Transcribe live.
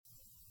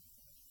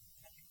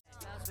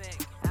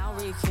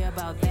don't really care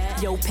about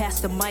that. Yo, pass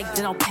the mic,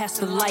 then I'll pass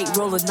the light.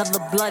 Roll another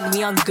blunt,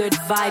 we on good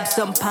vibes.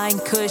 Some pine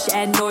kush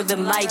and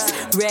northern lights.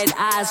 Red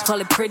eyes, call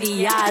it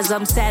pretty eyes.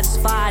 I'm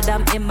satisfied,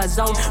 I'm in my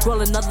zone.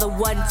 Roll another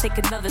one, take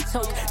another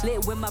toke.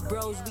 Lit with my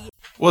bros.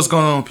 What's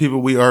going on,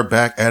 people? We are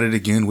back at it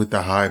again with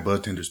the High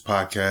Bud Tenders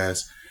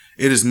podcast.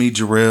 It is me,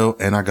 Jarrell,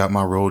 and I got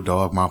my road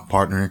dog, my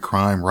partner in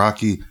crime,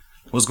 Rocky.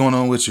 What's going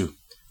on with you?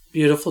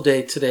 Beautiful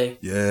day today.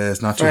 Yeah,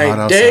 it's not too hot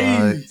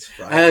outside.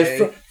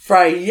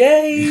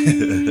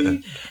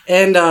 Friday.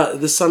 And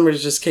the summer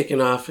is just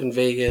kicking off in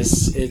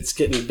Vegas. It's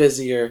getting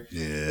busier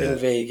in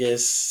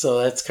Vegas, so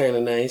that's kind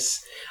of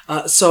nice.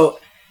 So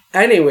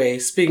anyway,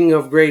 speaking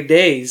of great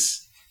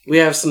days, we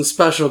have some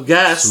special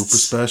guests. Super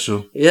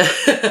special. Yeah,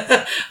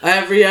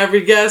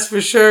 every guest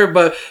for sure.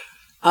 But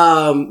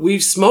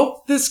we've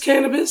smoked this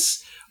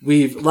cannabis.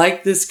 We've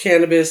liked this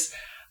cannabis.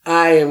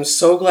 I am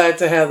so glad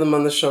to have them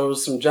on the show.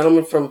 Some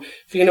gentlemen from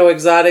Pheno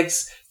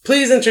Exotics.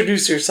 Please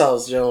introduce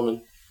yourselves,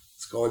 gentlemen.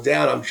 It's going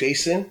down. I'm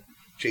Jason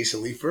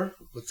Leifer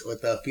with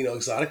Pheno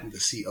Exotic. I'm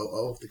the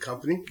COO of the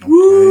company. Okay.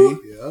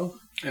 Woo! Yeah.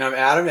 And I'm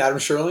Adam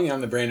Sherling.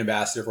 I'm the brand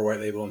ambassador for White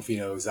Label and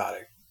Pheno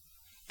Exotic.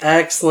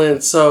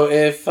 Excellent. So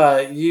if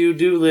you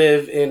do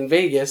live in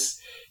Vegas,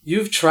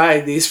 you've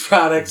tried these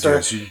products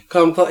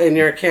and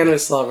you're a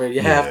cannabis lover.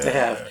 You have to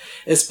have.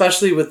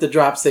 Especially with the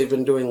drops they've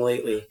been doing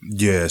lately.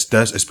 Yes,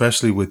 that's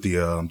especially with the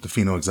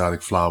Pheno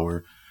Exotic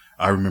flower.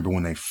 I remember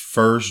when they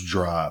first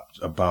dropped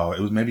it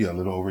was maybe a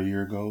little over a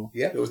year ago.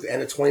 Yeah, it was the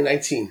end of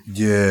 2019.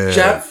 Yeah.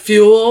 Jet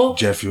Fuel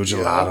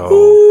Gelato.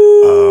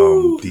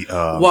 The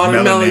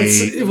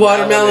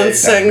watermelon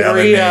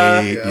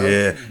sangria.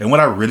 Yeah. And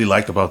what I really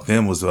liked about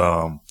them was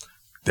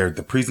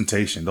the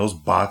presentation, those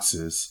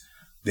boxes.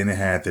 Then it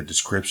had the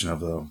description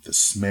of the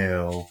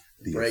smell,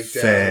 the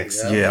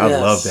effects. Yeah, I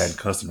love that. And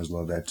customers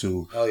love that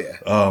too. Oh yeah.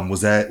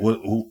 Was that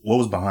what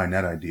was behind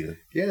that idea?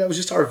 Yeah, that was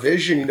just our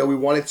vision. We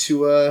wanted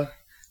to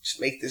just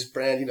make this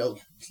brand,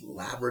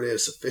 elaborative,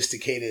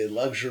 sophisticated,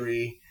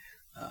 luxury,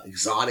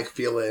 exotic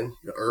feeling,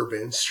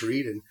 urban,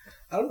 street, and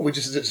I don't know. We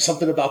just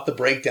something about the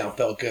breakdown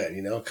felt good.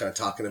 Kind of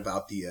talking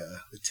about the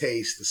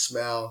taste, the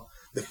smell,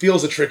 the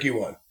feel's a tricky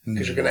one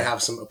because you're gonna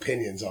have some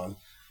opinions on,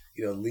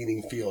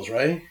 leaning feels,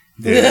 right?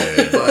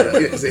 Yeah, but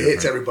because it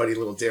hits everybody a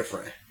little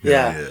different.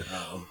 Yeah.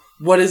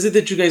 What is it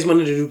that you guys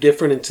wanted to do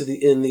different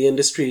in the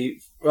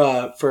industry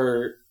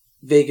for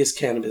Vegas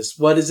cannabis?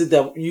 What is it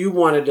that you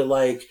wanted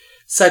to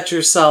set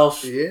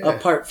yourself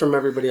apart from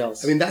everybody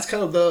else? I mean, that's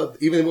kind of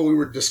even when we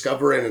were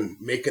discovering and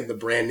making the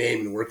brand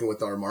name and working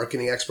with our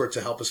marketing expert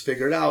to help us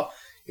figure it out,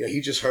 he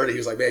just heard it. He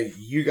was like, man,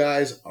 you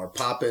guys are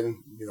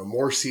popping,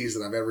 more seeds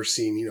than I've ever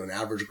seen, an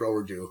average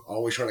grower do.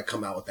 Always trying to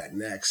come out with that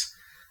next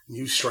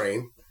new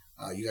strain.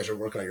 You guys are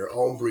working on your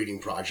own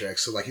breeding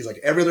projects. So he's like,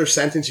 every other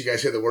sentence, you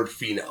guys hear the word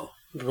pheno.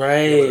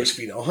 Right. Whether it's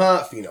pheno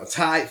hunt, pheno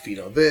type,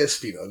 pheno this,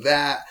 pheno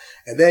that.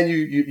 And then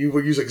you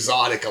will use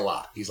exotic a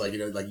lot. He's like,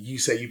 you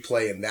say you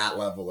play in that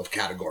level of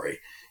category.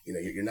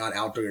 You're not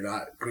outdoor, you're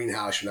not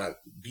greenhouse, you're not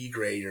B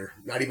grade, you're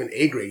not even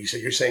A grade.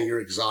 You're saying you're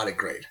exotic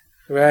grade.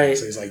 Right.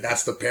 So he's like,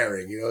 that's the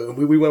pairing.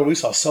 We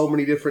saw so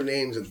many different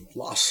names and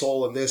Lost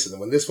Soul and this. And then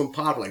when this one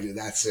popped,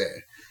 that's it.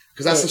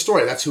 Because that's the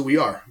story. That's who we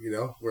are.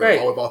 We're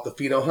all about the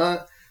pheno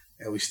hunt.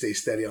 And we stay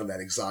steady on that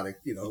exotic,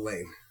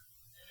 lane.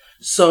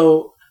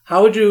 So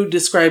how would you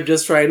describe,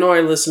 I know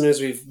our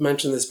listeners, we've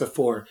mentioned this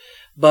before,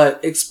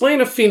 but explain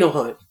a pheno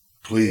hunt.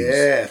 Please.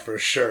 Yeah, for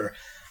sure.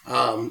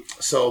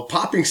 So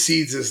popping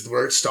seeds is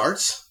where it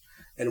starts.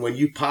 And when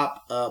you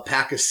pop a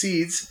pack of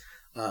seeds,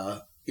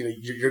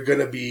 you're going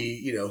to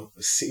be,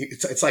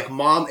 it's like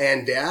mom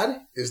and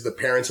dad is the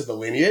parents of the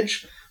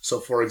lineage.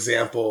 So for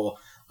example,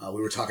 we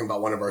were talking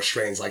about one of our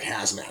strains like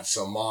Hazmat.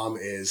 So mom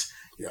is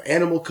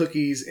Animal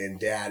Cookies, and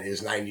dad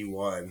is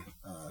 91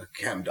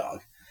 Chem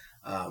Dog.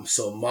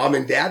 So mom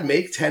and dad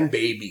make 10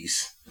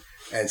 babies,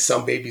 and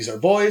some babies are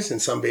boys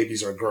and some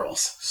babies are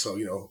girls. So,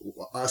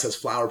 us as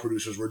flower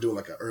producers, we're doing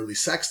an early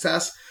sex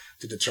test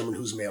to determine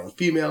who's male and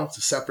female, to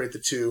separate the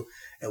two,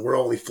 and we're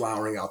only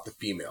flowering out the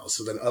females.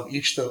 So then of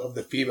each of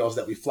the females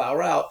that we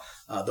flower out,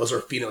 those are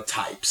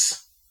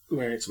phenotypes.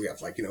 Right. So we have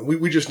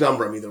we just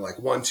number them either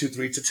 1, 2,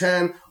 3 to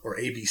 10 or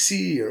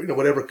ABC or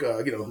whatever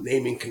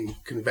naming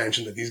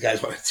convention that these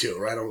guys want to do.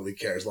 Right? I don't really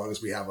care as long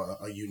as we have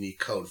a unique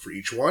code for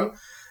each one,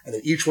 and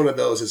then each one of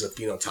those is a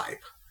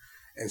phenotype.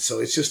 And so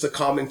it's just a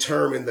common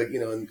term in the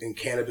in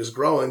cannabis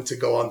growing to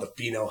go on the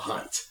pheno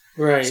hunt.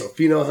 Right. So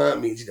pheno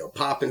hunt means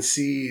popping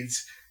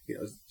seeds,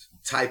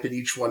 typing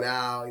each one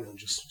out,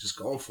 just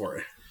going for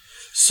it.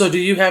 So do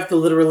you have to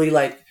literally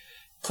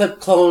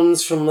clip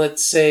clones from,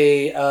 let's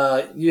say,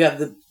 you have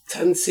the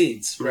 10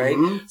 seeds, right?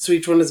 Mm-hmm. So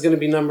each one is going to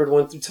be numbered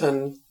 1 through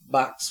 10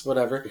 box,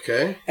 whatever.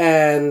 Okay.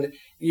 And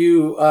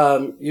you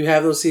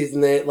have those seeds,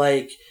 and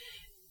they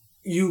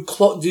do you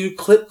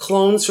clip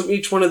clones from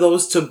each one of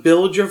those to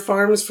build your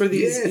farms for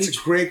these? Yeah, it's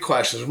a great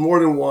question. There's more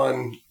than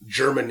one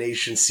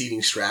germination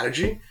seeding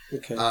strategy.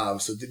 Okay.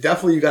 So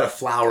definitely you got to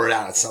flower it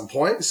out at some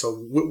point.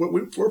 So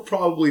we're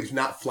probably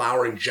not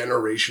flowering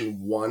generation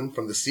 1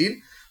 from the seed.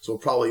 So we'll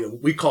probably,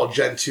 we call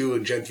Gen 2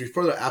 and Gen 3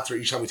 further after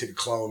each time we take a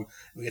clone,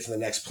 we get to the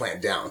next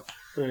plant down.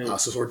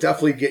 So we're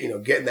definitely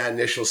getting that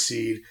initial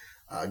seed,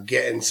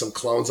 getting some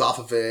clones off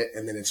of it,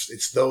 and then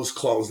it's those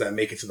clones that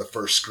make it to the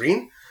first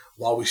screen,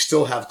 while we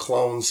still have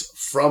clones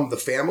from the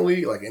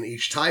family, like in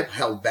each type,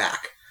 held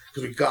back.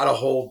 Because we've got to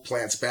hold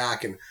plants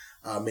back and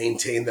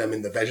maintain them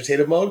in the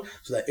vegetative mode,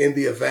 so that in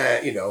the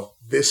event,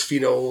 this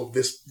pheno,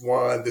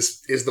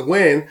 this is the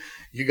win,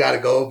 you got to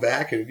go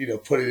back and,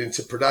 put it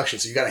into production.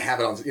 So you got to have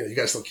it on, you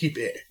got to still keep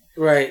it.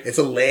 Right. It's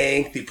a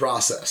lengthy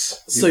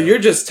process. So you're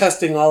just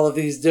testing all of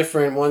these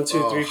different 1,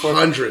 2, 3, 4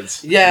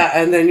 hundreds. Yeah,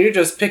 and then you're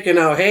just picking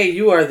out, hey,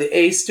 you are the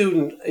A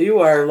student.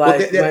 You are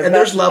like, and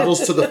there's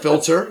levels to the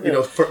filter.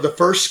 For the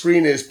first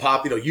screen is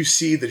pop. You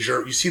see the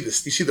you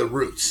see the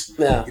roots.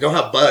 Yeah. You don't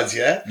have buds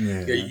yet.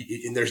 Yeah.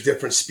 And there's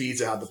different speeds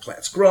of how the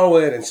plant's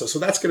growing, and so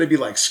that's going to be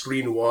like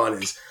screen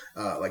 1 is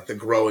like the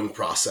growing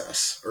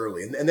process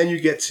early, and then you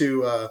get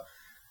to.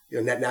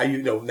 Now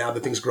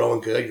that things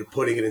growing good, you're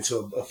putting it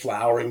into a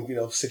flowering,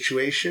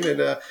 situation, and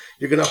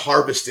you're going to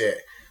harvest it.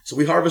 So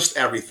we harvest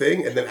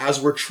everything, and then as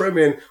we're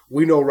trimming,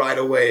 we know right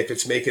away if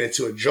it's making it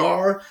to a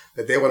jar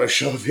that they want to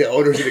show the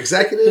owners and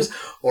executives,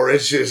 or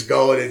it's just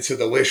going into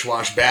the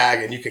wish-wash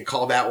bag, and you can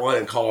call that one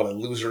and call it a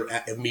loser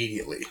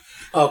immediately.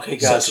 Okay,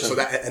 gotcha. So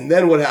and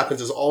then what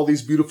happens is all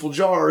these beautiful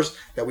jars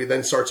that we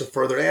then start to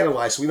further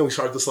analyze. So we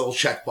start this little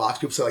checkbox.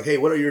 People say like, hey,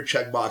 what are your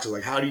checkboxes?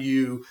 Like, how do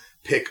you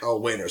pick a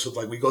winner? So it's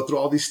like we go through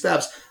all these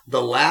steps. The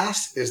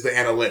last is the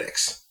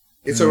analytics.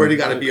 It's already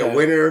got to be a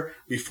winner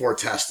before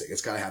testing.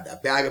 It's got to have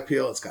that bag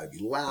appeal. It's got to be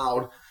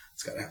loud.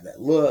 It's got to have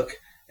that look.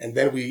 And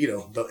then we,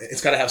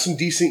 it's got to have some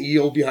decent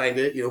yield behind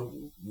it.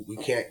 We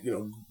can't,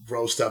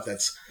 grow stuff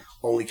that's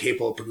only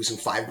capable of producing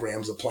 5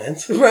 grams of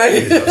plant. Right.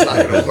 It's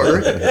not going to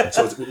work.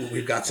 So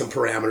we've got some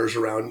parameters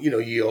around,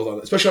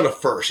 yield, especially on the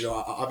first.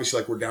 Obviously,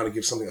 like we're down to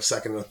give something a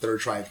second and a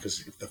third try,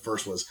 because if the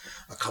first was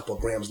a couple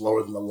of grams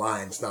lower than the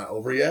line, it's not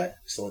over yet.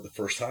 It's still at the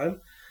first time.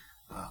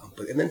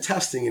 And then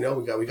testing,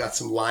 we got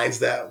some lines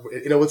that,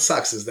 what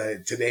sucks is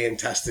that today in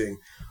testing,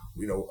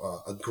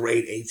 a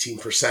grade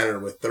 18%er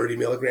with 30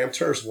 milligram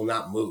terps will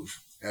not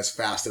move as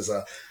fast as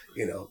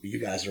you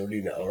guys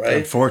already know, right?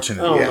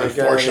 Unfortunately. Oh yeah,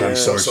 unfortunately.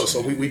 God, yeah.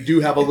 So we do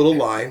have a little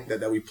line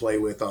that we play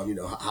with on,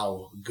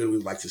 how good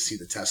we'd like to see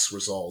the test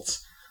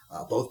results,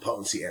 both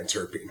potency and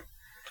terpene.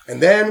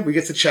 And then we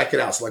get to check it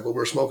out. So like what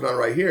we're smoking on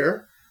right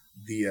here,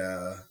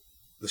 the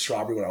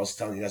strawberry, what I was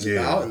telling you guys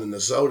about, and then the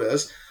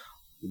Zodas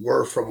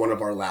were from one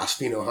of our last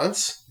pheno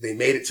hunts. They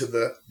made it to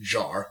the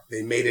jar.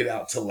 They made it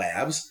out to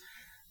labs,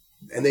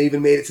 and they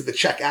even made it to the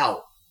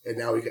checkout. And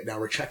now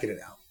we're checking it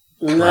out.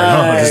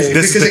 Nice.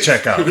 This is the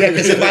checkout. Yeah,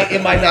 because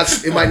it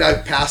might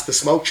not pass the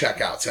smoke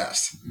checkout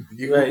test.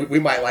 We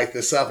might light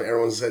this up, and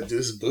everyone said, "Dude,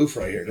 this is boof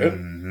right here, dude."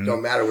 Mm-hmm.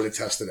 Don't matter what it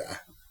tested at.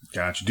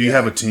 Gotcha. Do you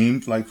have a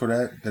team like for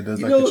that does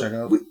like the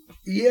checkout?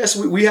 Yes,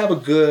 we have a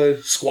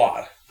good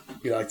squad.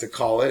 Like to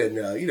call it, and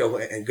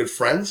and good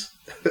friends.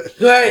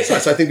 Right. So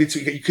I think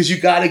because you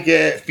got to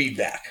get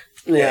feedback,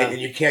 yeah, and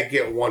you can't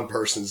get one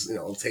person's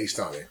taste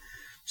on it.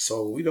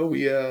 So we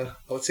I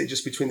would say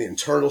just between the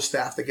internal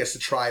staff that gets to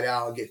try it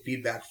out and get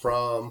feedback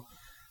from,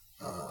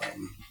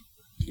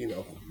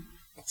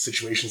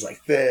 situations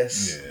like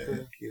this.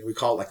 Yeah. We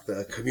call it like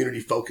the community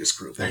focus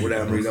group or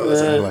whatever.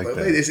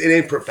 It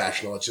ain't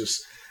professional. It's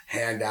just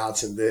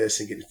handouts and this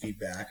and getting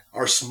feedback.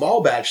 Our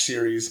small batch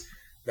series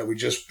that we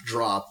just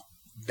dropped,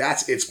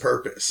 that's its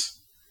purpose,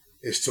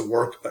 is to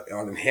work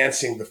on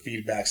enhancing the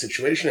feedback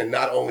situation, and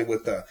not only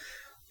with the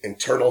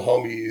internal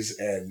homies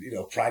and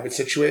private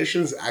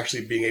situations,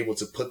 actually being able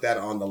to put that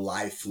on the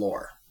live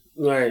floor.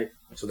 Right.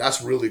 So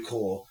that's really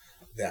cool.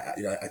 That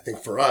I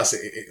think for us,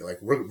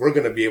 we're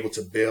going to be able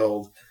to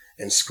build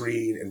and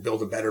screen and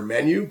build a better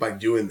menu by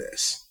doing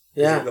this.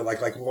 Yeah.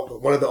 Like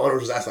one of the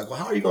owners was asked, like, well,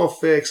 how are you going to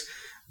fix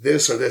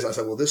this or this? I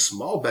said, well, this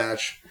small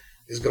batch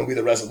is going to be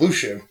the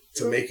resolution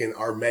to making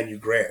our menu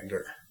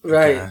grander.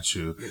 Right. Got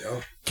you.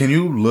 Can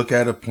you look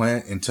at a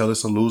plant and tell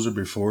it's a loser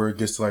before it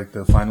gets to like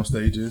the final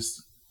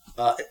stages?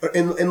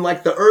 In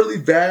like the early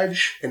veg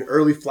and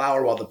early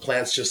flower, while the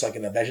plant's just like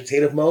in a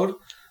vegetative mode,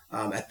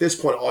 at this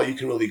point, all you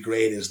can really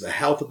grade is the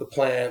health of the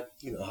plant,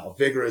 how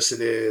vigorous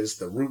it is,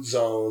 the root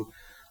zone.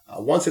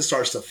 Once it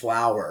starts to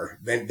flower,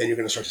 then you're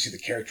going to start to see the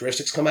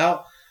characteristics come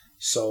out.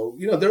 So,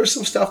 there's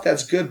some stuff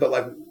that's good, but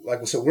like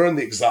I said, we're in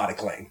the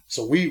exotic lane.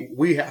 So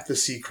we have to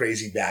see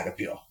crazy bag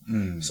appeal.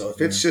 So if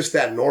it's just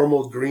that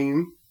normal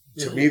green,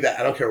 to me, that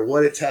I don't care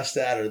what it tests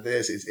at or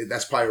this,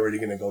 that's probably already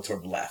going to go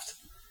toward the left.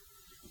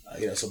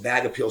 So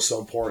bag appeal is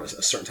so important.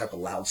 A certain type of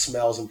loud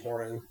smell is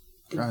important.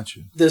 Gotcha.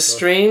 The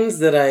strains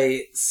that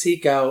I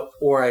seek out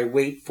or I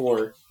wait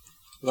for,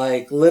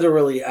 like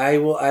literally, I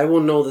will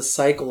know the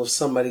cycle of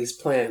somebody's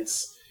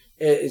plants,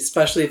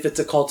 especially if it's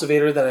a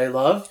cultivator that I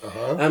love.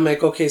 Uh-huh. I'm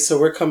like, okay, so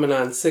we're coming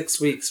on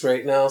 6 weeks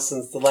right now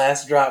since the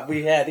last drop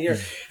we had here,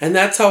 and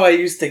that's how I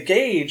used to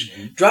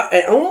gauge drop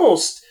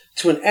almost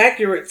to an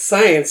accurate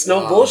science,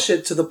 no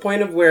bullshit, to the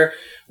point of where.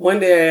 One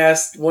day I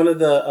asked one of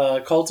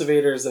the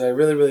cultivators that I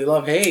really, really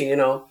love, hey,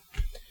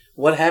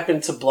 what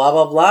happened to blah,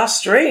 blah, blah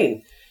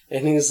strain?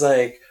 And he's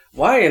like,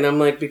 why? And I'm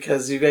like,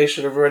 because you guys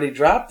should have already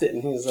dropped it.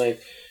 And he's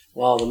like,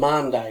 well, the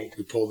mom died.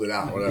 He pulled it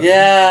out. Whatever.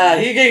 Yeah,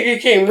 he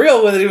came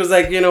real with it. He was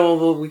like,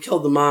 well, we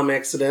killed the mom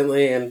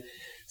accidentally, and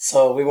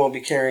so we won't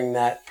be carrying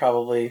that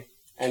probably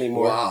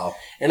anymore. Wow.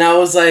 And I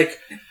was like,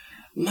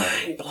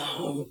 mind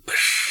blown.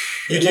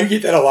 You do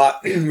get that a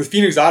lot with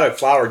Fino Exotic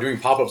flower doing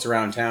pop-ups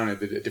around town at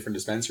the different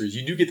dispensaries.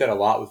 You do get that a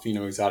lot with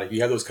Fino Exotic.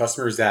 You have those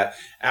customers that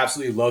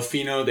absolutely love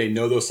Fino. They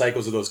know those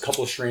cycles of those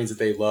couple strains that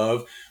they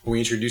love. When we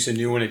introduce a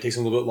new one, it takes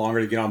them a little bit longer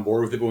to get on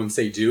board with it. But once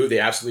they do, they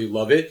absolutely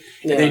love it.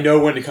 Yeah. And they know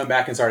when to come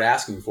back and start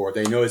asking for it.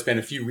 They know it's been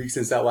a few weeks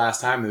since that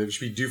last time. And they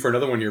should be due for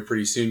another one here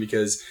pretty soon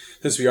because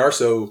since we are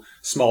so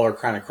smaller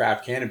kind of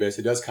craft cannabis,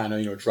 it does kind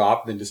of,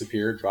 drop, then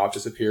disappear, drop,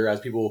 disappear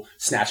as people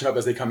snatch them up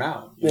as they come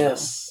out.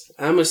 Yes.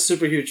 I'm a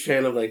super huge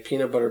fan of like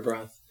peanut butter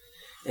broth.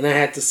 And I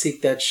had to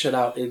seek that shit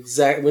out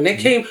exactly. When it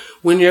came,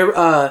 when your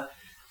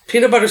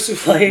peanut butter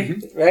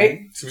souffle,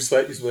 right?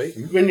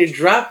 Souffle. When you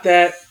drop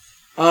that,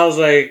 I was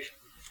like,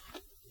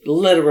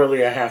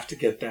 literally, I have to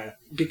get that.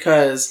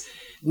 Because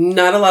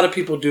not a lot of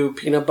people do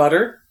peanut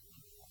butter.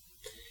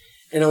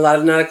 And a lot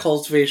of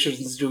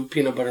cultivations do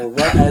peanut butter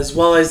as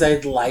well as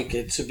I'd like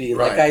it to be.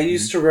 Right. Like I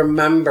used to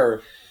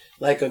remember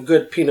like a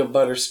good peanut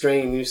butter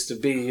strain used to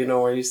be,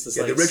 where I used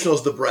to the original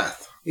is the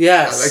breath.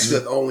 Yes.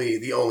 Actually,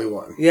 the only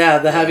one. Yeah,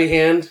 the heavy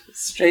hand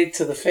straight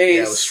to the face.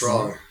 Yeah, it was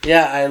strong.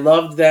 Yeah, I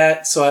loved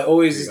that. So I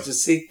always used to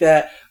seek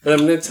that. But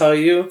I'm going to tell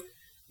you,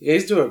 you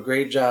guys do a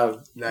great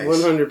job. Nice.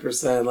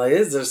 100%. Like,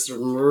 it's just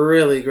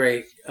really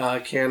great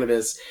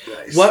cannabis.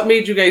 Nice. What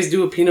made you guys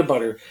do a peanut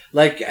butter?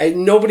 Like,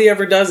 nobody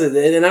ever does it.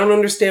 And I don't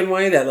understand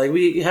why that. Like,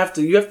 you have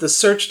to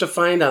search to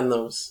find on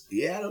those.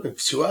 Yeah,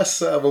 to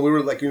us, when we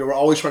were like, we're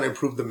always trying to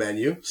improve the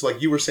menu. So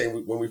like you were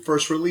saying, when we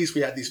first released,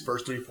 we had these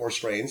first 3-4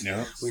 strains.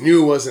 Yeah. We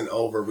knew it wasn't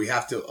over. We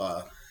have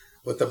to,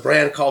 with the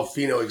brand called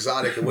Fino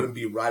Exotic, it wouldn't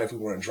be right if we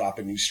weren't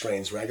dropping new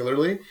strains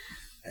regularly.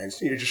 And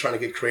so you're just trying to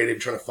get creative,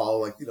 trying to follow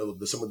like,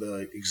 some of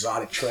the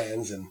exotic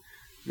trends and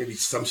maybe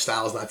some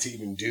styles not to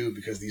even do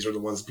because these are the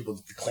ones people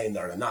claim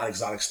that are the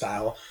non-exotic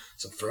style.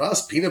 So for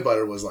us, peanut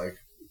butter was like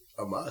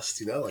a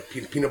must, like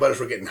peanut butters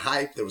were getting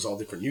hyped. There was all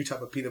different new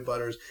type of peanut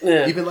butters.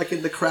 Yeah. Even like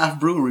in the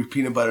craft brewery,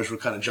 peanut butters were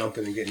kind of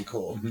jumping and getting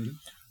cool. Mm-hmm.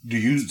 Do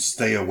you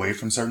stay away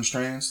from certain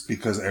strains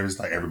because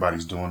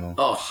everybody's doing them?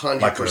 Oh,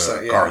 100%.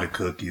 Like garlic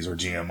cookies or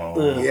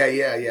GMO.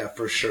 Yeah,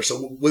 for sure.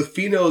 So with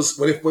Finos,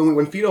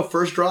 when Fino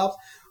first dropped,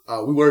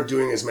 we weren't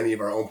doing as many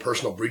of our own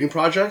personal breeding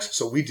projects.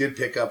 So we did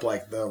pick up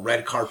like the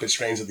red carpet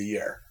strains of the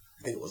year.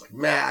 I think it was like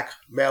Mac,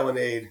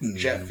 Melonade,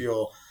 Jet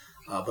Fuel.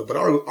 But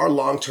our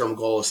long-term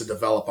goal is to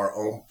develop our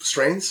own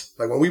strains.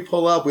 Like when we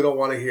pull up, we don't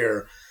want to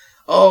hear,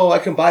 oh, I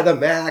can buy the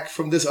Mac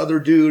from this other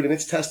dude and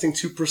it's testing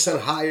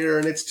 2% higher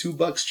and it's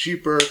 $2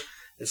 cheaper.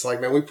 It's like,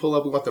 man, we pull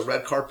up, we want the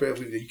red carpet.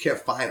 You can't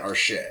find our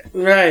shit.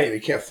 Right.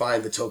 You can't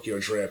find the Tokyo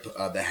Drip,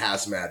 the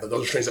Hazmat.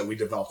 Those are strains that we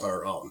developed on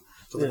our own.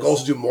 So the goal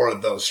is to do more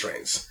of those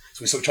strains.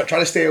 So we try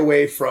to stay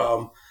away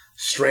from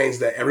strains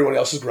that everyone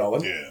else is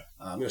growing.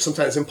 Yeah.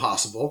 Sometimes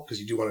impossible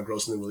because you do want to grow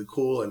something really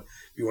cool and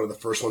be one of the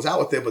first ones out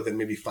with it, but then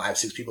maybe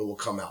 5-6 people will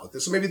come out with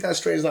this. So maybe that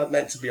strain is not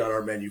meant to be on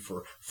our menu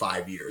for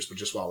 5 years, but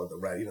just while with the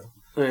red,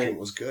 it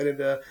was good.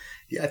 And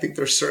I think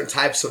there's certain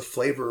types of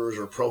flavors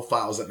or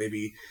profiles that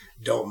maybe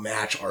don't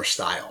match our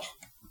style.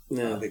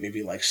 Yeah. They may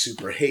be like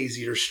super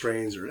hazy or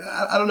strains or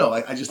I don't know.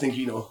 I just think,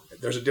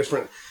 there's a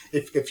different,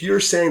 if you're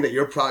saying that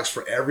your product's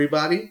for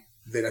everybody,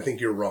 then I think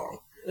you're wrong.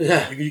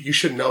 Yeah. You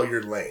should know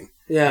your lane.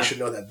 Yeah. You should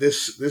know that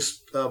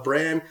this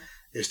brand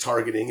is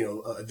targeting,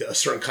 a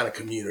certain kind of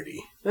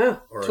community. Yeah.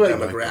 Or a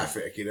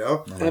demographic,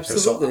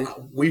 Absolutely.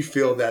 So we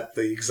feel that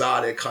the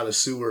exotic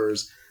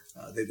connoisseurs,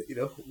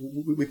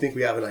 we think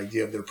we have an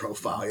idea of their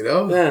profile,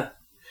 Yeah.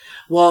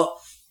 Well,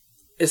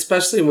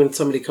 especially when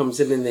somebody comes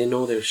in and they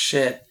know their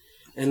shit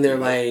and they're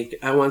like,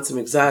 I want some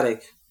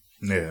exotic.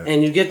 Yeah.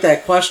 And you get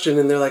that question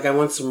and they're like, I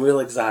want some real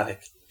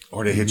exotic.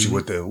 Or they hit you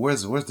with the,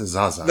 where's the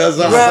Zaza? The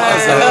Zaza.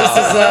 Right, that's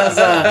the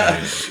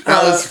Zaza.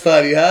 That was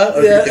funny, huh?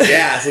 Or Yeah. the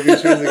gas. Let me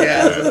choose the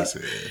gas.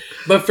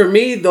 But for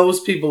me,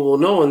 those people will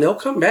know and they'll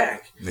come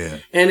back. Yeah.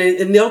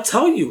 And they'll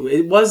tell you.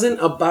 It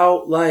wasn't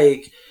about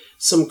like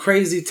some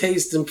crazy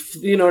taste and,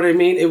 you know what I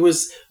mean?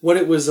 What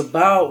it was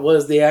about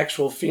was the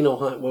actual pheno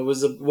hunt.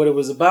 What it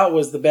was about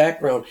was the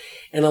background.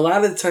 And a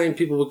lot of the time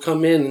people would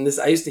come in and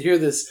I used to hear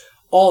this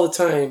all the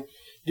time.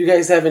 Do you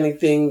guys have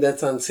anything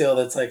that's on sale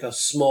that's like a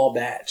small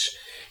batch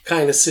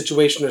kind of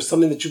situation or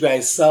something that you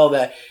guys sell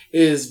that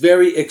is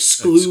very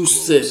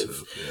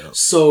exclusive. Yeah.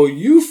 So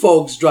you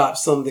folks dropped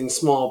something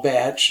small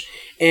batch.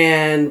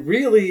 And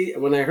really,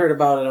 when I heard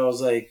about it, I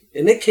was like,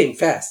 and it came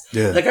fast.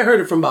 Yeah. Like I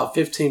heard it from about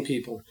 15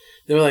 people.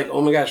 They were like,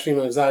 oh my gosh,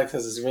 Fino Exotic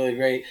has this really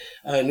great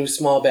new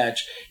small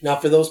batch. Now,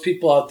 for those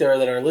people out there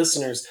that are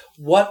listeners,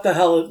 what the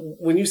hell,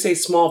 when you say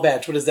small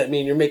batch, what does that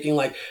mean? You're making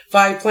like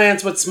 5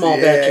 plants? What's small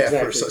batch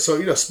exactly?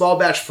 So, small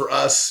batch for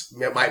us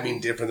might mean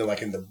different than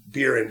like in the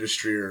beer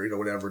industry or,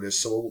 whatever it is.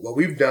 So what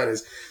we've done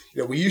is,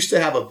 we used to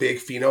have a big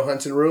pheno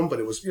hunting room, but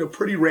it was,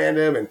 pretty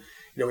random and,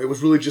 it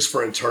was really just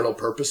for internal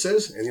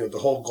purposes. And, the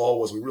whole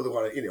goal was we really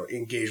want to,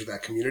 engage with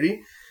that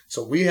community.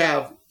 So we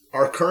have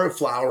our current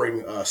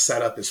flowering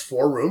setup is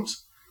 4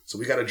 rooms. So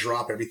we got to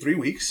drop every 3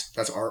 weeks.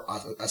 That's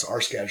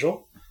our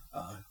schedule.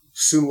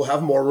 Soon we'll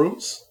have more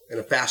rooms and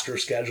a faster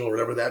schedule, or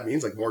whatever that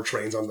means, like more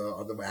trains on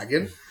the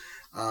wagon.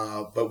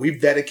 But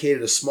we've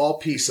dedicated a small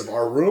piece of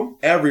our room,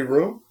 every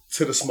room,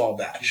 to the small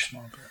batch.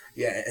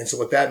 Yeah, and so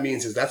what that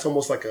means is that's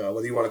almost like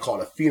whether you want to call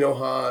it a pheno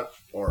hunt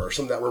or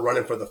something that we're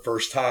running for the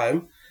first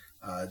time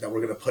that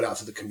we're going to put out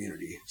to the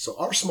community. So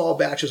our small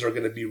batches are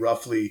going to be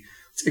roughly,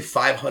 say,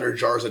 500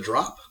 jars a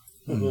drop.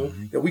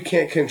 Mm-hmm. You know, we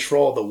can't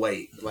control the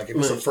weight. Like if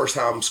it's the first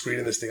time I'm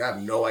screening this thing, I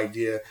have no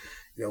idea.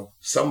 You know,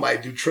 some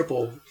might do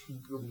triple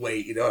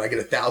weight, you know, and I get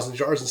 1,000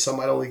 jars, and some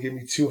might only give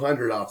me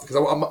 200 off because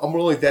I'm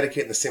only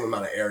dedicating the same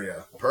amount of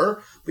area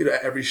per. But, you know,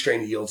 every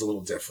strain yields a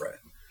little different.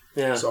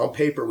 Yeah. So on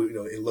paper,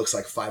 it looks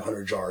like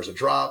 500 jars a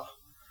drop.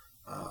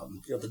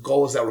 You know, the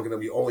goal is that we're going to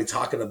be only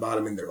talking about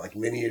them in their like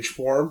lineage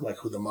form, like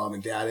who the mom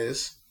and dad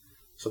is.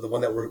 So the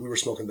one that we were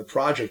smoking, the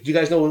project. Do you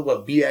guys know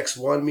what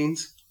BX1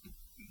 means?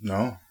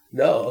 No.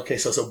 No. Okay.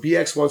 So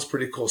BX1's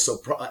pretty cool. So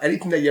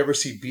anything that you ever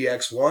see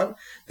BX1,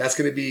 that's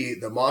going to be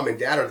the mom and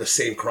dad are the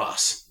same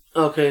cross.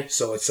 Okay.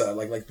 So it's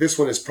like this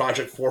one is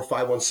Project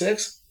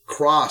 4516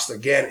 crossed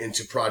again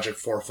into Project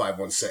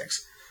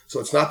 4516. So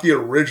it's not the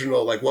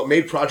original, like what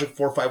made Project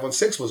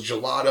 4516 was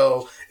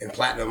Gelato and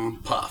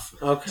Platinum Puff.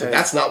 Okay. So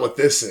that's not what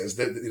this is.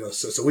 You know,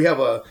 so we have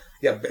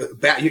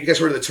you guys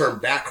heard of the term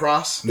bat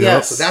cross?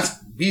 Yes. So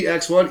that's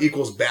BX1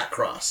 equals bat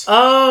cross.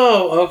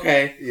 Oh,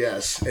 okay.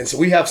 Yes. And so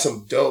we have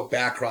some dope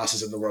bat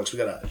crosses in the works. We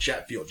got a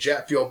jet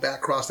fuel bat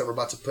cross that we're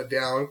about to put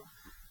down.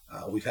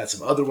 We've had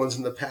some other ones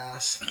in the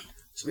past.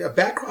 So yeah,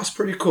 bat cross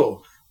pretty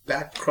cool.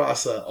 Bat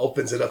cross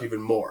opens it up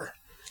even more.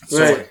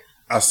 So right.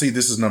 I see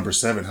this is number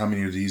 7. How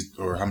many of these,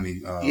 or how many?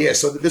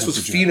 So this was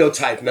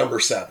phenotype number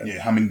 7. Yeah,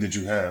 how many did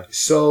you have?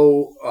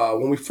 So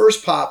when we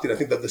first popped it, I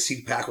think that the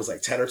seed pack was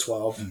like 10 or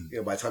 12. You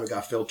know, by the time it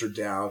got filtered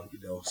down,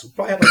 you know, so we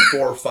probably had like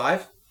 4 or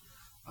 5.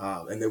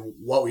 And then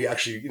what we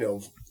actually, you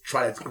know,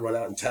 try to run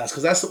out and test,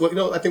 because that's what, you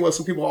know, I think what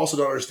some people also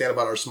don't understand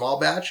about our small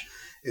batch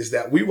is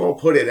that we won't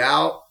put it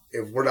out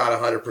if we're not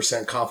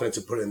 100% confident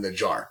to put it in the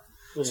jar.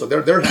 Mm-hmm. So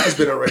there has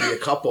been already a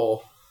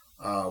couple.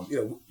 You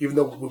know, even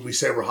though we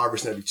say we're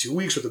harvesting every 2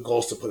 weeks, or the goal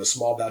is to put a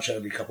small batch out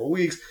every couple of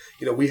weeks,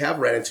 you know, we have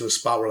ran into a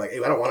spot where like, hey,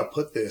 I don't want to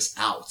put this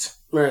out.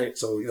 Right.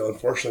 So, you know,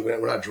 unfortunately,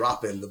 we're not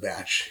dropping the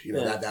batch, you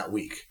know, that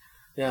week.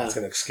 Yeah. It's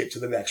going to skip to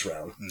the next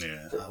round.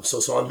 Yeah. So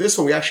on this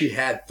one, we actually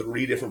had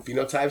 3 different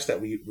phenotypes that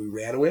we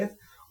ran with.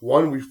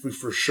 One we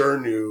for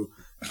sure knew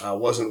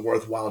wasn't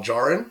worthwhile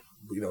jarring.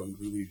 You know,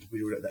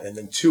 we were, and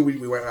then 2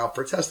 we went out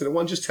for testing, and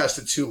 1 just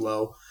tested too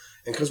low.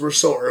 And because we're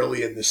so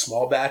early in this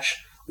small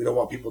batch, we don't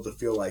want people to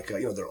feel like,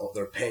 you know,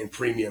 they're paying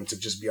premium to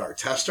just be our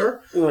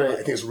tester. Right. I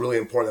think it's really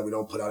important that we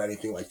don't put out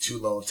anything like too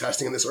low of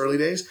testing in this early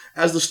days.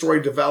 As the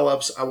story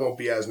develops, I won't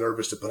be as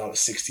nervous to put out a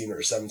 16 or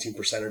a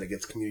 17%er that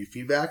gets community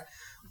feedback.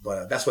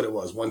 But that's what it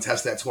was. 1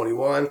 tested at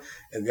 21,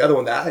 and the other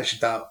one that I actually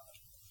thought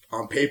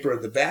on paper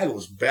in the bag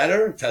was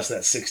better, tested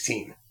at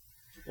 16.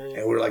 And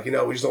we were like, you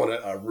know, we just don't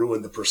want to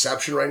ruin the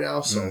perception right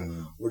now.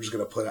 So we're just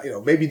going to put out, you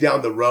know, maybe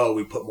down the road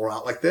we put more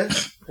out like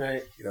this.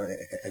 Right. You know,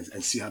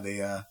 and see how they,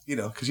 you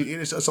know, because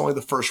it's only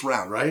the first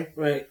round, right?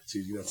 Right. So,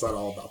 you know, it's not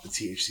all about the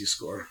THC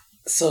score.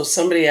 So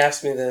somebody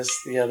asked me this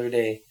the other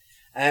day.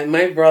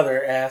 My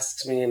brother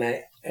asks me,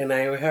 and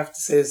I have to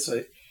say this,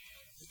 like,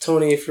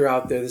 Tony, if you're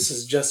out there, this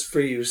is just for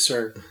you,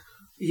 sir.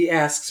 He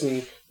asks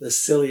me the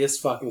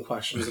silliest fucking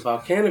questions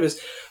about cannabis,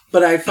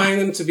 but I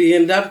find them to be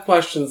in-depth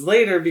questions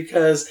later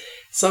because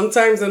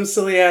sometimes them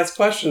silly-ass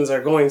questions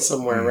are going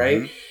somewhere,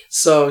 right?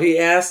 So he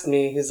asked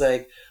me, he's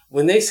like,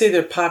 when they say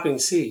they're popping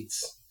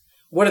seeds,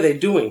 what are they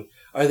doing?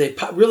 Are they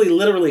really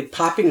literally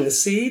popping the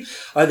seed?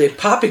 Are they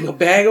popping a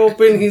bag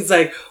open? He's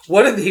like,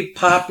 what are they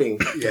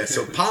popping? Yeah,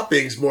 so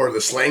popping's more of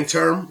the slang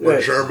term. We're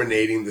right.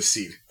 Germinating the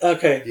seed.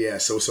 Okay. Yeah,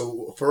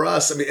 so for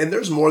us, I mean, and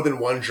there's more than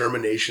one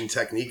germination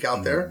technique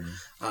out there.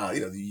 You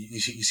know, you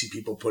see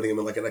people putting them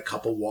in like in a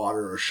cup of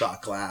water or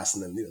shot glass,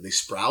 and then, you know, they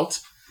sprout.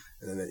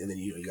 And then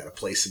you got to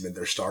place them in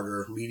their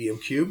starter medium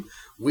cube.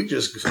 We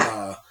just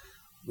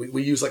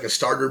we use like a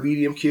starter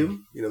medium cube.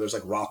 You know, there's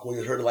like rock wool.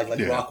 You heard of like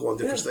rock wool and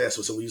different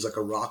stuff. So we use like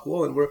a rock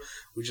wool, and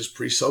we just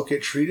pre-soak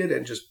it, treat it,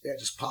 and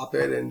just pop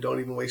it, and don't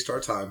even waste our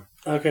time.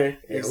 Okay,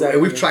 exactly.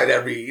 And we've tried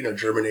every, you know,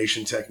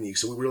 germination technique,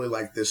 so we really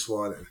like this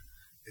one. And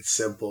it's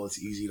simple.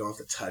 It's easy. You don't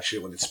have to touch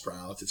it when it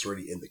sprouts. It's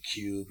already in the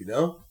cube. You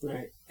know.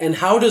 Right. And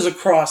how does a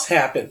cross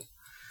happen?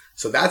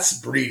 So that's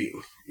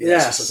breeding.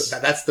 Yes. So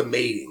that's the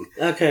mating.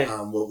 Okay.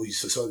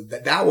 So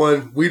that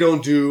one we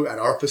don't do at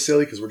our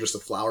facility because we're just a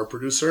flower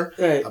producer.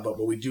 Right. But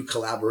we do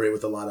collaborate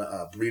with a lot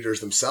of breeders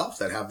themselves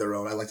that have their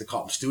own, I like to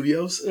call them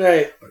studios.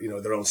 Right. You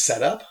know, their own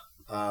setup.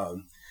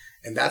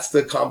 And that's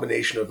the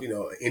combination of, you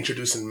know,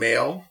 introducing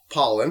male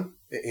pollen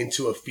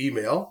into a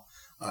female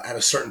at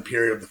a certain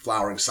period of the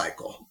flowering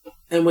cycle.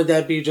 And would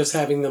that be just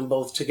having them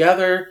both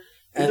together?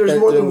 There's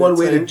more than one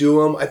way to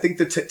do them. I think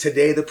that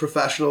today the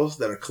professionals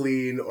that are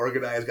clean,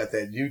 organized, got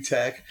that new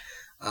tech.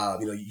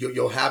 You know,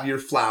 you'll have your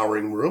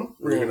flowering room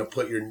where you're going to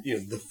put your, you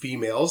know, the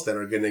females that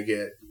are going to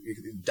get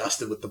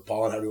dusted with the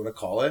pollen, however you want to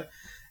call it.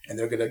 and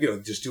they're gonna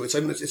just do it.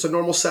 It's a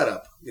normal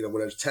setup. When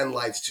there's 10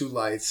 lights, 2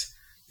 lights,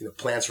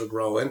 plants are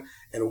growing,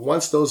 and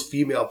once those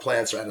female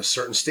plants are at a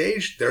certain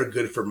stage, they're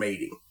good for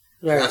mating.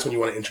 Right. That's when you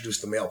want to introduce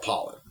the male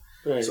pollen.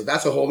 Right. So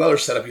that's a whole other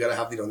setup. You got to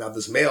have now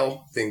this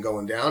male thing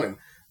going down and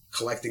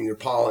collecting your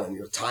pollen,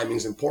 and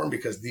timing's important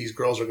because these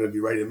girls are going to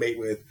be ready to mate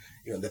with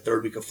the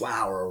 3rd week of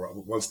flower, or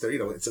once they're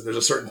there's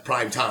a certain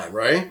prime time,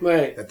 right?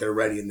 That they're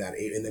ready in that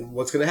age. And then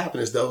what's going to happen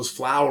is those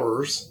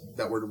flowers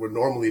that would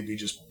normally be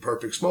just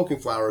perfect smoking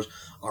flowers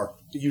are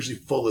usually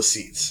full of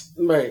seeds,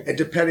 right? And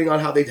depending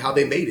on how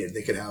they mated,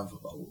 they could have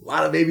a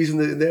lot of babies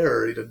in there,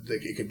 or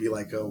it could be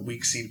like a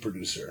weak seed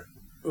producer,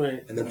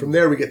 right? And then from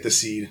there we get the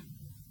seed,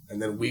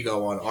 and then we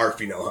go on our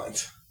pheno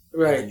hunt,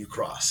 right? And you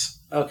cross.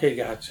 Okay,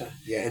 gotcha.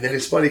 Yeah, and then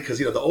it's funny because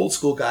the old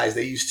school guys,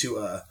 they used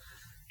to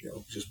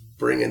just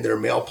bring in their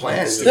male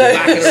plants,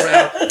 whack it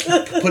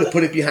around,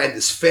 put it behind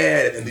this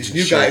fan, and these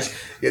new guys,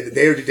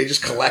 they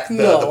just collect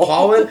the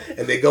pollen,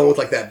 and they go with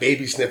like that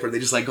baby sniffer. They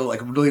just go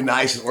really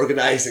nice and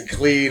organized and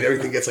clean.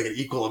 Everything gets an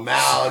equal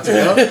amount,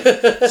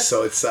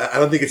 So it's I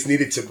don't think it's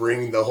needed to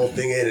bring the whole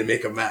thing in and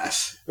make a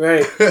mess.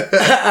 Right.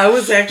 I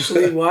was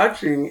actually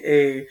watching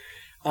a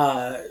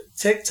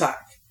TikTok.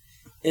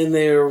 And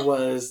there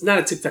was, not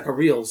a TikTok, a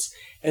Reels.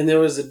 And there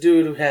was a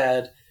dude who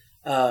had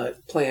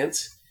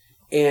plants.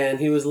 And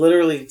he was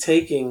literally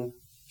taking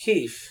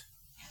keef.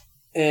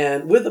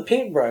 And with a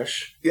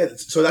paintbrush. Yeah,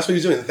 so that's what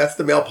he's doing. That's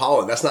the male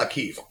pollen. That's not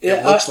keef.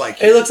 It looks like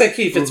keef. It looks like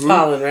keef. It's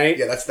pollen, right?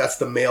 Yeah, that's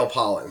the male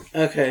pollen.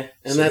 Okay.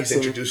 And so he's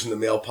introducing the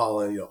male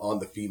pollen on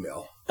the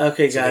female.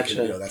 Okay,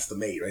 gotcha. That's the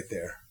mate right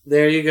there.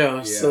 There you go.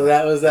 Yeah, so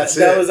that was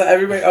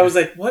everybody. I was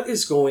like, what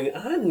is going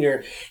on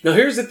here? Now,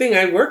 here's the thing.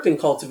 I worked in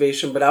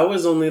cultivation, but I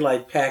was only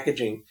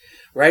packaging,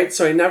 right?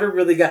 So I never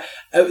really got,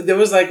 there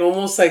was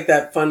almost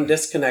that fun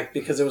disconnect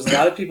because there was a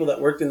lot of people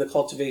that worked in the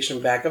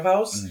cultivation back of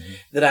house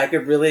that I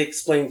could really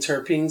explain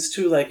terpenes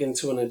to,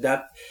 into an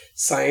adept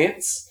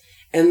science.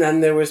 And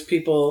then there was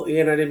people,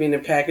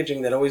 in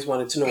packaging that always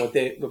wanted to know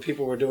what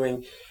people were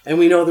doing. And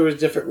we know there was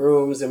different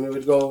rooms and we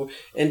would go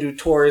and do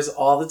tours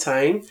all the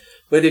time.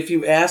 But if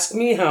you ask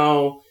me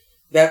how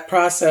that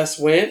process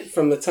went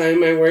from the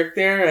time I worked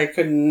there, I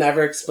could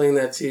never explain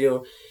that to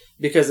you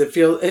because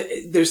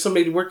there's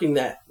somebody working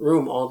that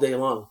room all day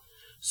long.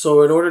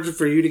 So in order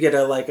for you to get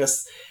a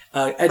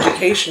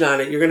education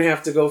on it, you're going to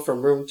have to go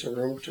from room to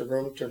room to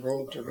room to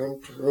room to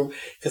room to room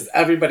because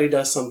everybody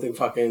does something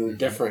fucking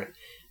different.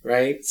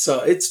 Right? So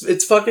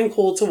it's fucking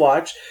cool to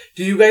watch.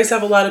 Do you guys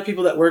have a lot of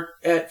people that work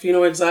at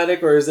Pheno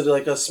Exotic, or is it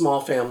a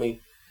small family?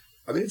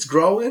 I mean, it's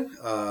growing.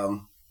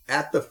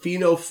 At the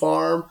Pheno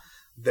farm,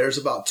 there's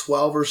about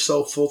 12 or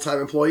so full-time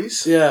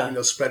employees. Yeah.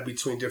 Spread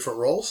between different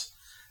roles.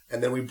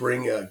 And then we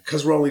bring,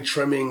 because we're only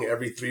trimming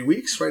every 3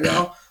 weeks right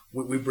now,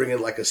 we bring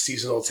in a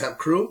seasonal temp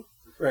crew.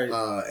 Right.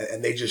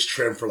 And they just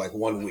trim for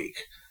 1 week.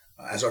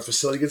 As our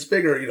facility gets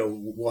bigger,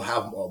 we'll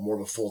have more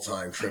of a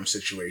full-time trim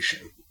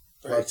situation.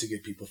 Right. Love to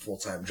give people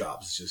full-time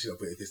jobs. It's just,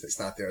 if it's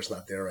not there, it's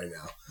not there right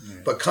now.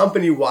 Yeah. But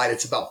company-wide,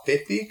 it's about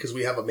 50 because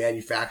we have a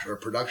manufacturer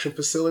production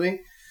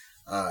facility.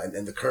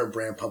 And the current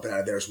brand pumping out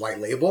of there is White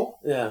Label.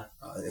 Yeah.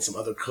 And some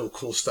other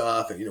cool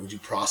stuff. And, we do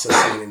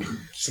processing and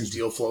some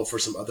deal flow for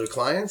some other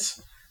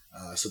clients.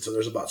 So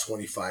there's about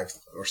 25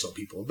 or so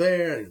people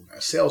there. And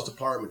a sales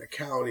department,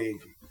 accounting,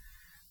 and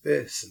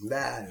this and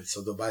that. And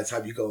so by the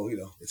time you go,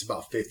 it's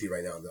about 50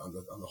 right now on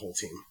the whole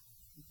team.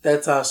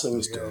 That's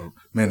awesome.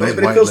 Man, but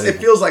it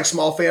feels like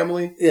small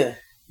family. Yeah.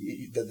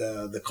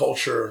 The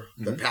culture,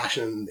 the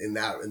passion in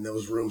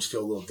those rooms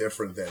feel a little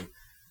different than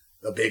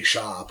a big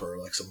shop or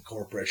some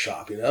corporate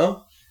shop,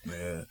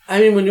 Yeah.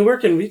 I mean, when you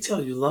work in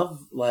retail, you love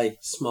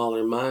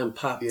smaller mom and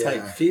pop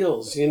type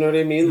feels. You know what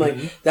I mean?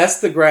 That's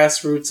the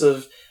grassroots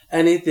of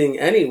anything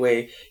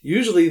anyway.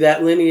 Usually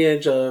that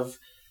lineage of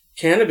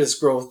cannabis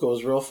growth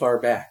goes real far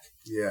back.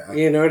 Yeah.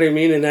 You know what I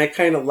mean? And I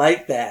kind of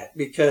like that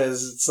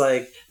because it's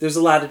there's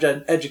a lot of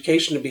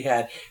education to be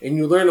had and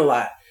you learn a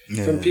lot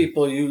from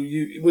people.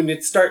 You when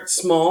it starts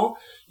small,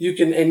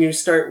 you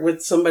start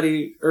with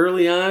somebody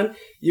early on,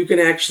 you can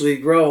actually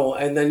grow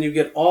and then you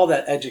get all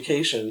that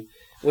education,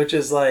 which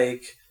is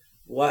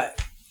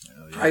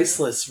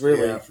priceless,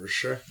 really. Yeah, for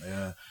sure.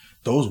 Yeah.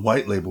 Those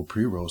White Label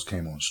pre-rolls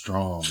came on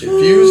strong.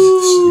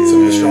 Infused.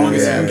 Some of the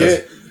strongest you can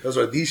get. Those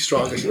are the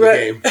strongest in the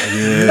game.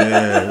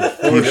 Yeah.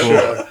 For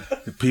sure.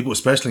 People,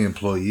 especially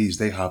employees,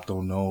 they hopped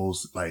on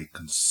those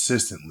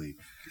consistently.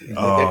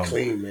 They're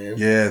clean, man.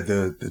 Yeah,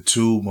 the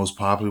two most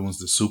popular ones,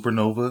 the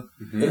Supernova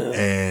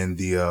and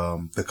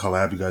the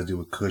collab you guys did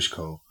with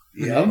Kushco.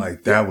 Yeah.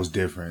 That was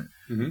different.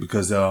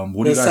 Because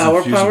what do you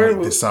guys infuse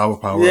with? The Sour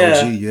Power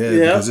OG,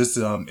 because it's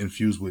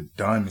infused with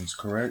diamonds,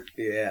 correct?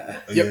 Yeah.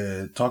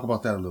 Yeah. Talk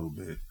about that a little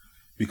bit.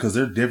 Because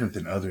they're different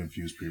than other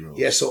infused pre-rolls.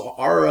 Yeah, so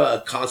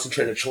our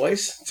concentrate of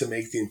choice to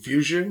make the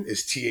infusion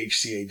is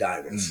THCA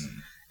diamonds.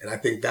 And I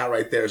think that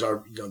right there is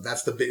our,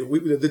 that's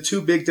the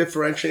two big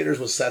differentiators,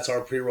 what sets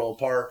our pre-roll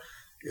apart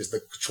is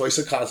the choice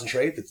of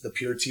concentrate, that's the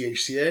pure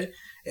THCA,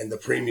 and the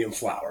premium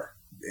flower.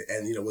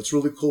 And, what's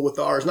really cool with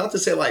ours, not to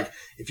say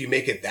if you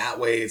make it that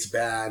way, it's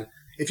bad.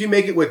 if you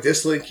make it with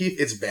distillate, Keith,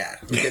 it's bad.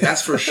 Okay,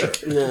 that's for sure.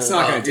 It's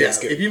not going to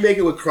taste good. If you make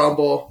it with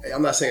crumble,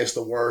 I'm not saying it's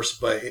the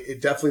worst, but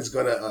it definitely is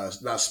going to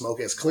not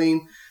smoke as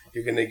clean.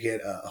 You're going to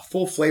get a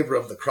full flavor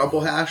of the crumble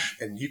hash,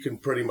 and you can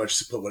pretty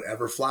much put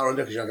whatever flour in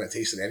there because you're not going to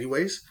taste it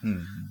anyways.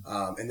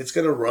 Mm-hmm. And it's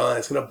going to run.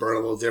 It's going to burn a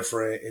little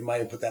different. It might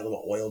even put that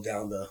little oil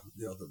down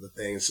the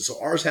thing.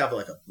 So ours have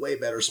like a way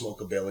better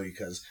smokability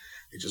because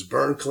they just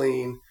burn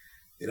clean.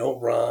 They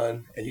don't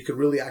run, and you can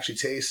really actually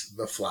taste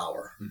the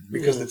flour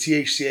because the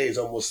THCA is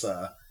almost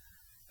I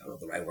don't know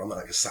the right word. I'm not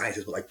like a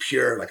scientist, but like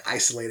pure, like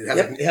isolated.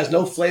 It has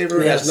no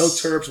flavor. It has no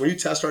terps. When you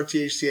test our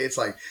THCA, it's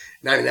like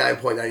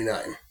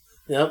 99.99.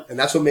 Yep. And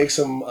that's what makes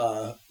them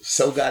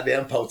so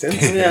goddamn potent.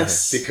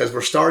 Yes. Because we're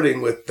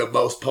starting with the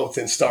most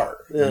potent start.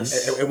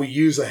 Yes. And we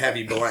use a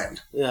heavy blend.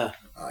 Yeah.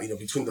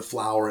 Between the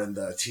flour and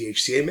the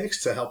THCA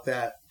mix to help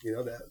that,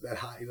 that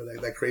high,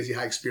 that crazy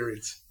high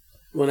experience.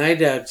 When I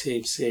dab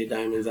THCA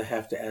diamonds, I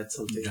have to add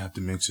something. You have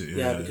to mix it.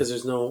 Yeah, because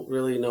there's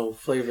really no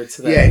flavor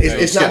to that. Yeah,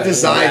 it's not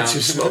designed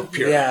to smoke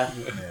pure. Yeah.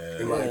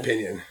 In my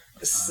opinion.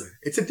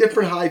 It's a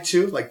different high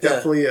too. Like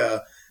definitely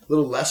a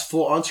little less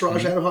full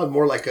entourage out of it,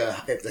 more like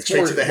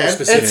straight to the head.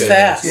 It's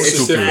fast.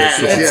 It's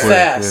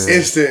fast.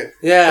 Instant.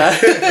 Yeah.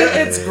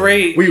 It's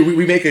great.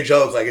 We make a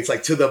joke like it's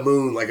like to the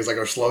moon, like it's like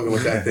our slogan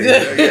with that thing.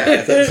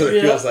 Yeah, that's what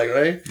it feels like,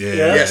 right?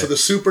 Yeah. So the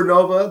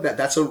Supernova,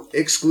 that's an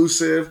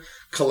exclusive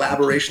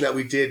collaboration that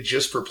we did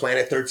just for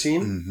Planet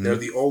 13. Mm-hmm. They're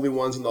the only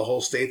ones in the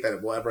whole state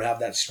that will ever have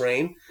that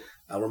strain.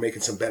 We're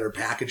making some better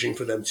packaging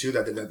for them too.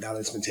 Now that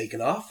it's been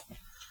taken off,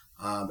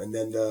 and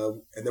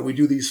then we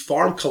do these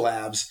farm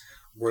collabs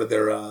where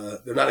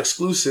they're not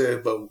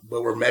exclusive, but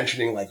we're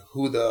mentioning like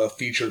who the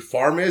featured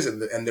farm is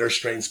and their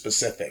strain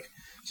specific.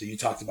 So you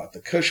talked about the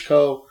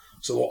Kushco,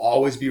 so we'll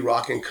always be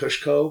rocking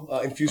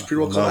Kushco infused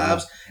pre-roll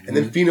collabs, and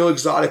then Pheno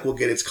Exotic will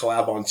get its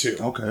collab on too.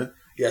 Okay.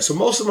 Yeah, so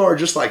most of them are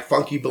just like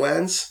funky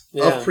blends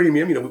of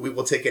premium. We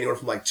will take anywhere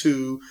from like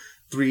 2,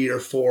 3, or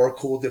 4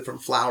 cool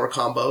different flour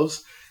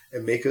combos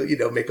and make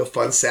a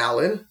fun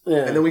salad,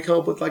 and then we come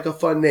up with like a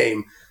fun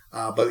name.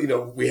 But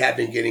we have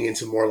been getting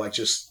into more like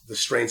just the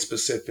strain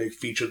specific,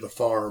 feature the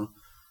farm,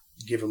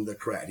 give them the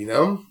cred,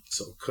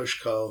 So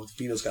Kushco,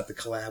 Pheno's got the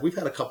collab. We've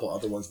had a couple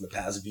other ones in the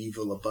past,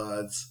 Viva La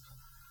Buds.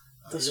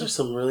 Those are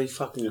some really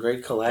fucking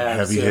great collabs.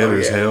 Heavy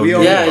hitters, hell we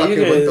only fucking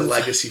with the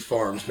legacy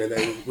farms, man.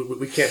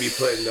 We can't be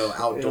putting no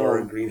outdoor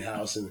and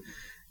greenhouse in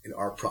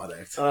our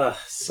product.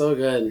 So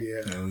good.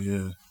 Yeah. Hell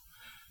yeah.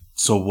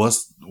 So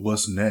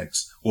what's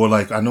next? Or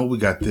like I know we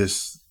got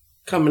this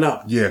coming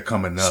up. Yeah,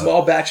 coming up.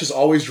 Small batches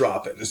always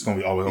dropping. It's gonna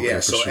be always okay. Yeah,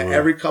 for so sure.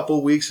 Every couple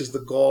of weeks is the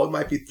goal. It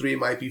might be 3,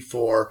 might be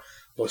 4,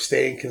 but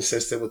staying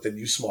consistent with the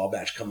new small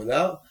batch coming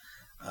out.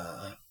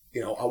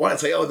 I want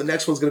to tell you, the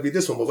next one's going to be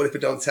this one, but what if it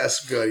don't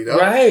test good,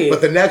 Right.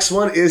 But the next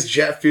one is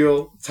jet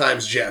fuel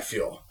times jet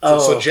fuel.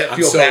 So jet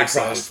fuel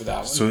excited for that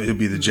one. So it'd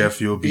be the jet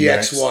fuel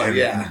BX1,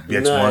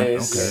 BX1,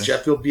 nice. okay. Yeah,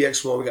 jet fuel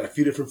BX1. We got a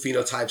few different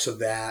phenotypes of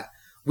that.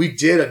 We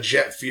did a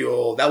jet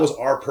fuel. That was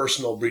our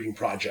personal breeding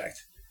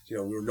project. We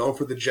were known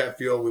for the jet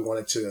fuel. We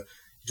wanted to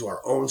do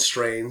our own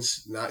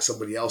strains, not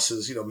somebody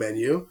else's,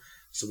 menu.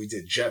 So we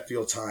did jet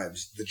fuel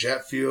times the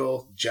jet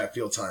fuel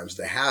times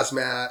the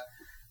hazmat,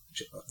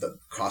 the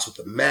cross with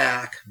the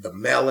Mac, the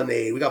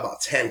Melonade. We got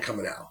about 10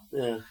 coming out.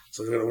 Yeah.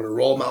 So we're gonna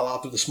roll them all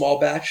out through the small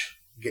batch,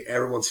 get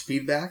everyone's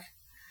feedback,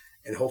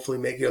 and hopefully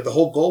make the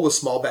whole goal with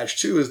small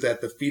batch too is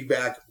that the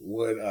feedback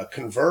would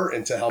convert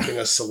into helping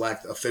us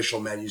select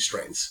official menu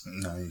strains.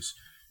 Nice.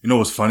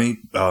 What's funny?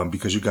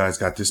 Because you guys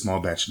got this small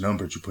batch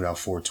number, you put out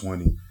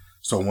 420.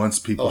 So once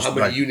people, how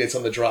many units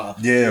on the drop?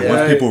 Yeah,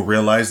 once people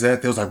realized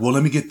that, they was like, "Well,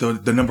 let me get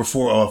the number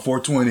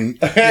 420,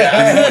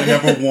 and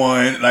number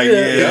 1." Like,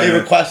 they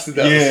requested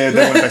those. Yeah,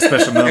 they want like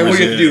special numbers. And what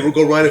do you have to do? We'll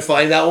go run and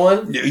find that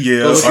one. Yeah,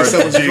 go look at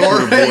someone's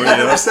drawer.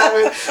 Number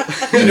 7.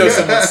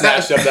 Someone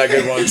snatched up that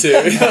good one too.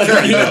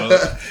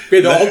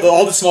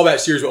 All the small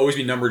batch series will always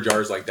be number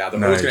jars like that.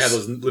 They're always gonna have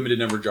those limited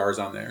number jars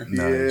on there.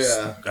 Nice.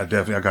 Yeah,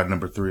 I got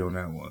number 3 on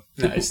that one.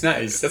 Nice.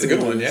 That's a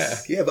good one. Yeah.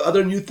 Yeah, but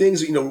other new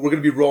things, we're gonna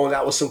be rolling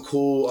out with some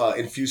cool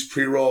infused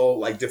pre-roll,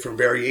 like different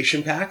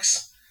variation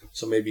packs.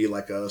 So maybe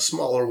like a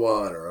smaller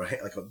one or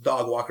like a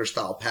dog walker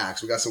style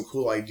packs. We got some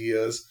cool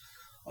ideas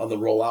on the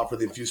rollout for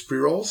the infused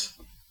pre-rolls.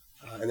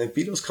 And then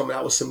Pheno's coming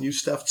out with some new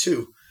stuff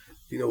too.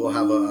 We'll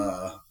have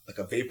a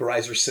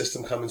vaporizer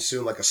system coming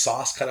soon, like a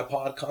sauce kind of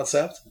pod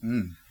concept.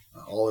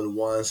 All in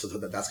one. So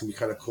that's going to be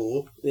kind of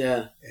cool.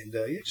 Yeah. And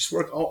just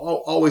work,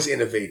 always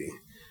innovating.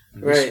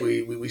 Right.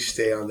 We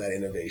stay on that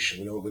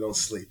innovation. We don't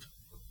sleep.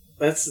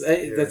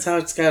 That's how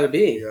it's got to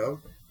be.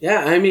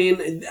 Yeah, I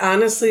mean,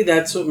 honestly,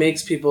 that's what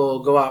makes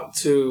people go out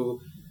to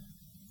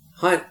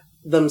hunt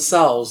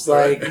themselves.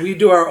 Like, we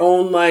do our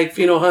own,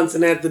 pheno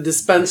hunting at the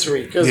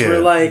dispensary because we're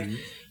like,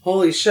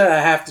 holy shit,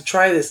 I have to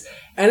try this.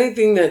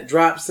 Anything that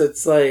drops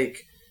that's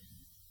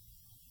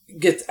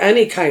gets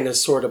any kind of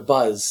sort of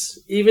buzz.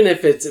 Even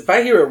if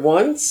I hear it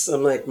once,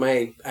 I'm like,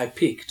 I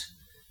peaked.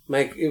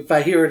 If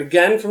I hear it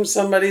again from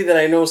somebody that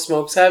I know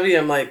smokes heavy,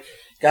 I'm like,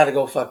 Gotta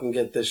go fucking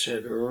get this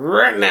shit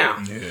right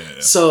now. Yeah.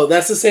 So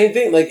that's the same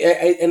thing. Like,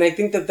 and I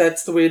think that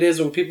that's the way it is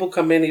when people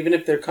come in, even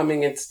if they're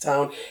coming into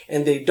town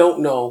and they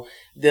don't know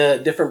the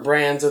different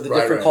brands or the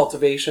different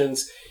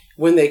cultivations.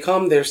 When they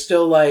come, they're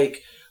still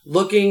like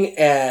looking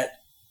at.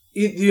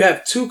 You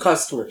have two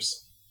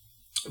customers.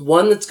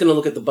 One that's going to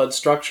look at the bud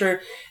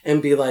structure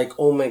and be like,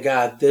 "Oh my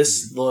god,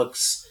 this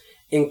looks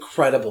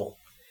incredible."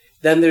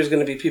 Then there's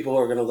going to be people who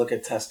are going to look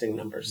at testing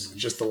numbers.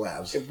 Just the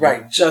labs,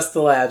 right? Just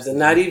the labs, and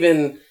not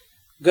even.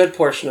 Good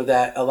portion of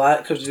that, a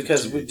lot because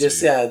we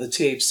just the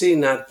THC,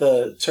 not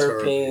the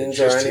terpenes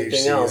or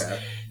anything else.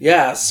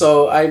 Yeah,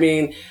 so I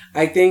mean,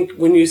 I think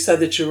when you said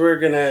that you were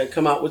gonna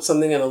come out with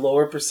something at a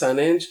lower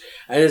percentage,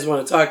 I just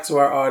want to talk to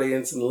our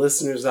audience and the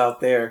listeners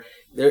out there.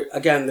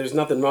 Again, there's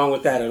nothing wrong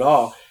with that at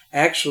all.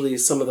 Actually,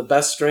 some of the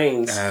best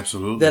strains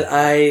that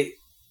I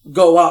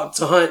go out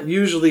to hunt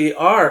usually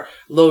are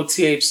low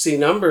THC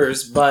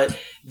numbers, but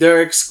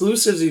they're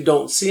exclusives. You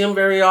don't see them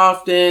very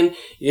often.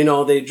 You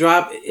know, they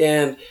drop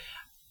and.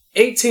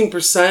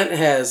 18%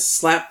 has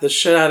slapped the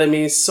shit out of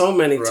me so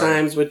many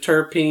times with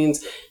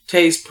terpenes,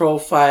 taste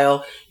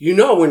profile. You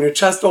know, when your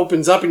chest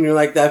opens up and you're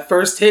like that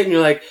first hit and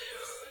you're like,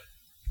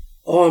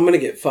 oh, I'm going to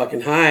get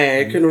fucking high.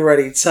 I can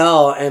already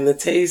tell. And the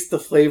taste, the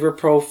flavor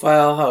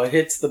profile, how it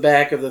hits the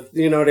back of the,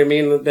 you know what I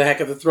mean? The back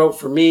of the throat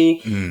for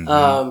me.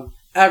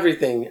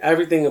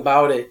 Everything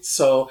about it.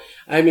 So,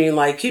 I mean,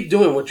 like, keep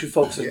doing what you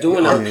folks are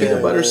doing our out there.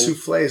 peanut butter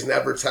souffle is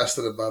never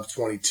tested above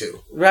 22.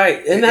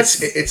 Right. And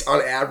it's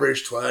on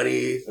average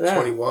 20,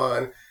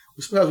 21.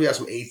 Sometimes we have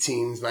some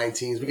 18s,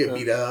 19s. We get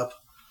beat up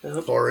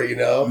for it, you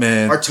know.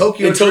 Man. Our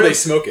Tokyo until drip, they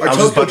smoke it. Our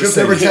Tokyo drip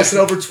never tested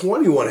over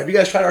 21. Have you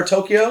guys tried our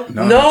Tokyo?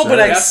 No, but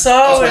I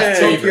saw it.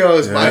 Tokyo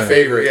is my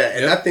favorite. Yeah,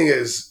 and that thing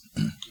is,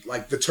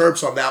 like, the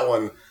terps on that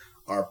one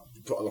are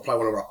probably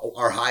one of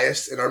our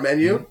highest in our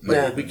menu,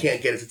 but we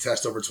can't get it to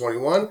test over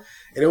 21.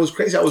 And it was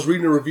crazy. I was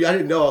reading a review. I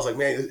didn't know. I was like,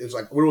 man, it was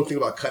like, we don't think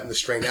about cutting the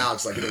strain out.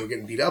 It's like, you know, we're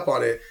getting beat up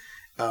on it.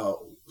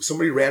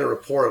 Somebody ran a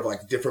report of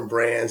like different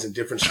brands and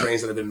different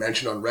strains that have been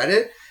mentioned on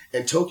Reddit.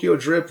 And Tokyo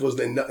Drip was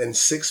in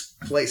sixth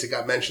place. It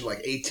got mentioned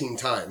like 18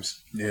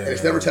 times. Yeah. And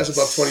it's never tested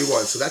above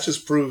 21. So that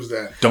just proves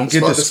that don't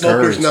get discouraged. The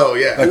smokers know,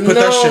 Like, put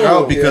that shit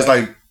out because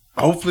like,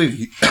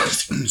 hopefully,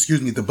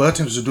 excuse me, the bud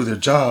tenders will do their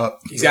job.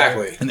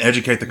 Exactly. And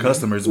educate the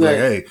customers. Like,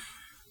 hey,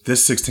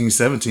 this 16,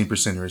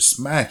 17% is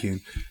smacking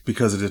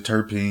because of the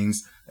terpenes,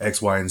 X,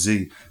 Y, and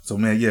Z. So,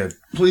 man,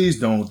 please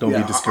don't be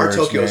discouraged.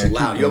 Our Tokyo's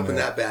loud. You open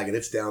that bag and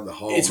it's down the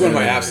hall. It's one of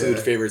my absolute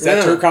favorites.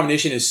 That terp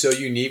combination is so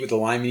unique with the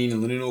limonene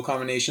and linalool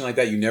combination like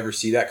that. You never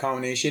see that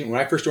combination.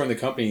 When I first joined the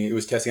company, it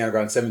was testing out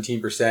around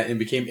 17% and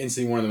became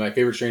instantly one of my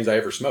favorite strains I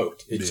ever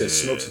smoked. It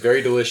just smokes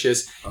very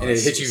delicious and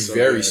it hits you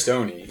very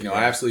stony. You know,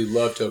 I absolutely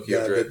love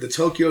Tokyo Drip. The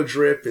Tokyo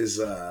Drip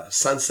is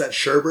Sunset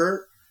Sherbet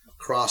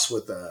crossed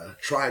with a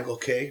Triangle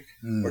Cake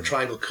or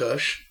Triangle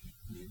Kush.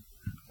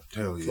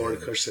 Hell yeah. Florida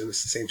Kush, it's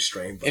the same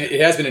strain. And it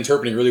has been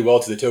interpreting really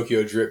well to the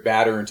Tokyo Drip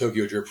batter and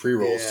Tokyo Drip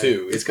pre-rolls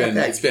too. It's been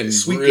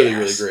really,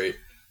 really great.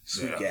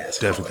 Sweet gas.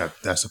 Definitely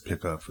that's a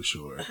pickup for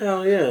sure.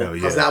 Hell yeah.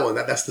 How's that one?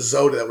 That's the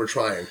Zoda that we're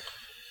trying.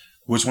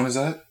 Which one is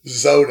that?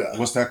 Zoda.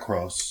 What's that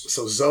cross?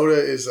 So Zoda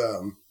is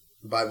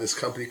by this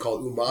company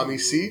called Umami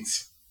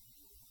Seeds.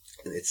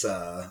 And it's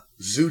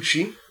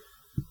Zucchi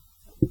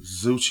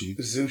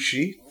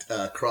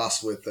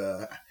crossed with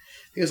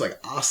I think it was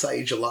like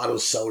acai gelato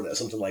soda,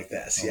 something like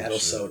that. Seattle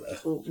soda.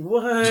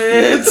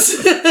 What? So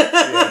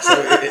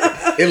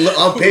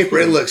on paper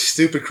it looks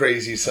stupid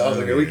crazy. So I was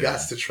like, we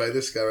got to try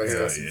this guy right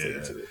here.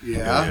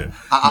 Yeah.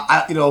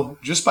 I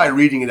just by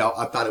reading it out,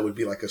 I thought it would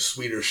be like a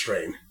sweeter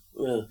strain.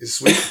 Yeah. It's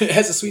sweet. It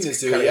has a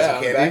sweetness to it. Yeah,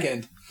 on the back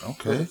end.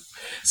 Okay.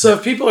 So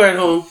if people are at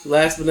home,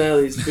 last but not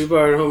least, people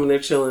are at home and they're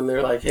chilling,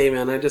 they're like, hey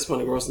man, I just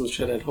want to grow some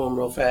shit at home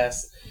real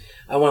fast.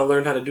 I want to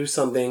learn how to do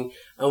something.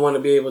 I want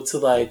to be able to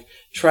like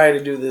try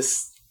to do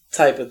this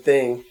type of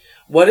thing.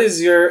 What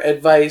is your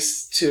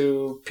advice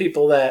to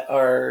people that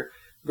are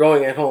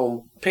growing at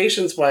home?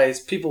 Patience wise,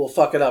 people will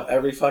fuck it up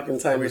every fucking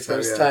time,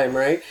 first time,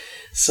 right?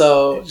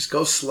 So just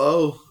go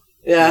slow.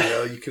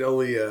 Yeah. You can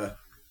only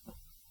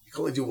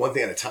do one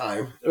thing at a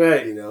time.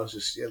 Right.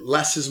 Just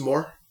less is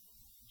more.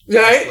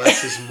 Right.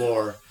 Less is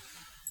more.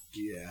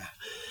 Yeah.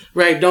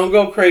 Right. Don't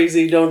go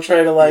crazy. Don't try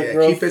to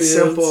grow keep it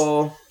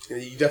simple.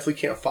 You definitely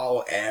can't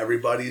follow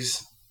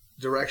everybody's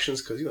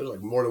directions because there's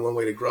like more than one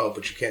way to grow,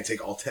 but you can't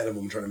take all 10 of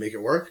them and try to make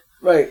it work.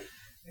 Right.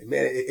 And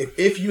man,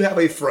 if you have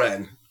a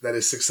friend that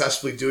is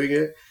successfully doing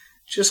it,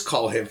 just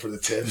call him for the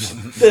tips.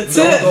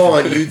 Don't go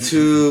on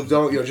YouTube.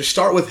 Don't just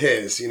start with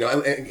his.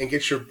 And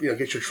get your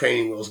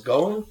training wheels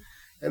going,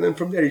 and then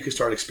from there you can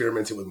start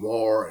experimenting with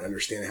more and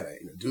understand how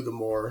to do the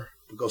more.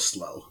 But go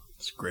slow.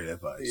 That's great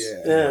advice.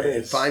 Yeah.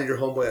 And find your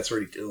homeboy that's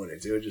already doing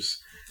it, dude.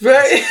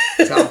 Right.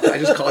 I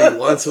just call you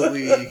once a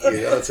week,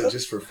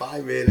 just for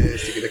 5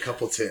 minutes to get a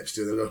couple tips,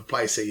 dude. They'll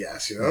probably say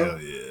yes,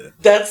 Hell yeah.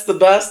 That's the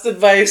best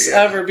advice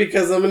ever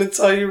because I'm going to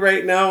tell you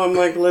right now, I'm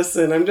like,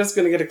 listen, I'm just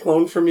going to get a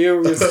clone from you.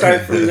 We're going to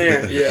start from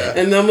there.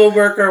 And then we'll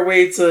work our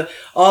way to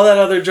all that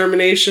other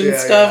germination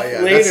stuff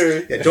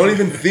later. Don't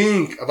even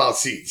think about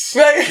seeds.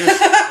 Right.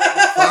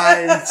 Just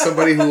find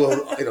somebody who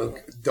will,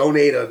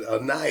 donate a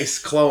nice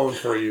clone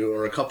for you,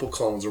 or a couple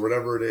clones, or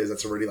whatever it is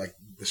that's already like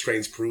the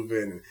strain's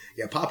proven.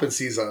 Yeah, popping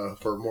seeds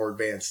for more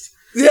advanced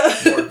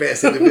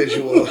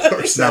individual.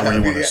 It's not where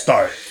you want to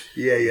start.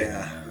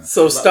 Yeah.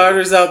 So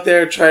starters out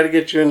there, try to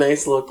get you a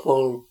nice little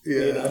clone.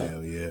 Yeah.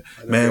 Hell yeah.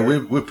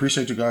 Man, we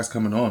appreciate you guys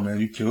coming on, man.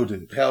 You killed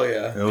it. Hell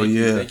yeah.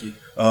 Thank you.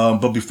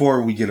 But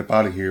before we get up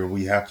out of here,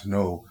 we have to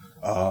know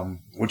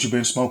what you've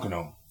been smoking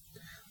on.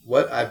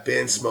 What I've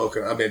been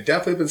smoking. I mean,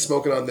 definitely been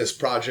smoking on this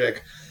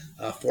project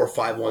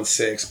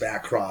 4516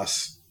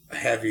 Backcross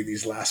heavy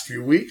these last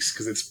few weeks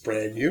because it's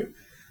brand new.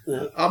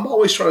 Yeah. I'm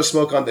always trying to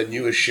smoke on the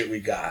newest shit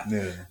we got.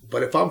 Yeah.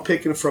 But if I'm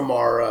picking from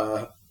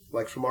our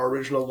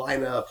original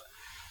lineup,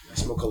 I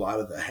smoke a lot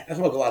of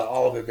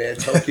all of it, man.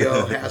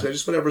 Tokyo, Hazmat,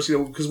 just whatever,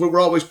 because we're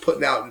always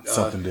putting out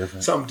something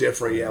different. Something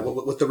different, yeah.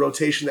 With the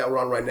rotation that we're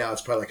on right now,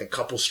 it's probably like a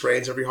couple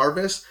strains every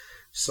harvest.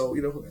 So,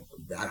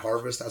 that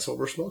harvest, that's what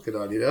we're smoking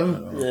on,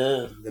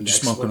 Yeah. You're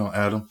smoking on,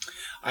 Adam?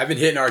 I've been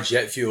hitting our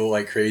jet fuel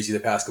like crazy the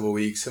past couple of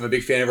weeks. I'm a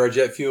big fan of our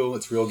jet fuel.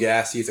 It's real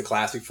gassy. It's a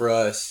classic for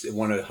us. It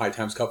won a High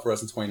Times Cup for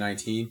us in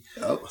 2019.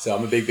 Oh. So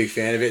I'm a big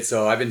fan of it.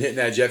 So I've been hitting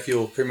that jet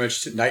fuel pretty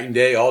much night and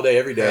day, all day,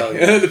 every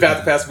day, the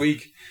past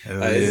week.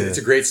 It's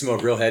a great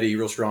smoke, real heady,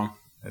 real strong.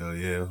 Hell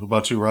yeah. What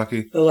about you,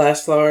 Rocky? The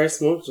last flower I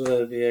smoked was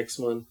that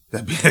BX1.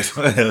 That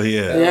BX1? Hell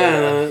yeah.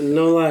 Yeah,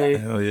 no lie.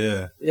 Hell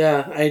yeah.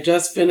 Yeah, I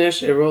just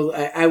finished.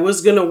 I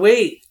was going to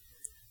wait,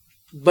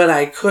 but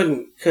I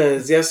couldn't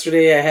because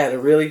yesterday I had a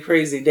really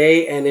crazy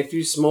day, and if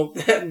you smoke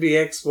that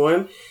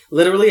BX1,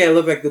 literally I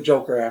look like the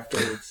Joker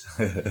afterwards.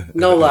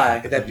 No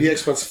lie. That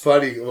BX1's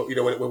funny.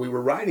 When we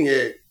were riding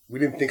it, we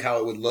didn't think how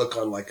it would look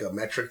on like a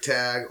metric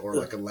tag or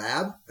like a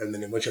lab, and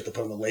then once you have to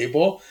put on the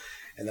label.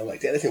 And I'm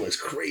like, that thing looks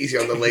crazy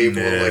on the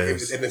label.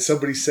 Yes. And then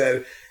somebody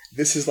said,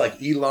 this is like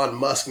Elon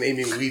Musk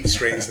naming weed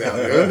strains now,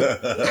 dude.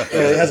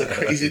 It has a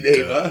crazy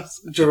name, huh?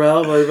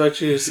 Jarrell, what about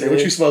you?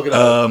 What you smoking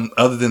on?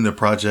 Other than the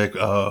project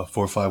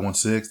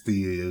 4516,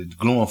 the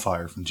Glue on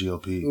Fire from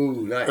GLP.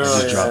 Ooh, nice. It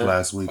just dropped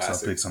last week, so I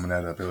picked some of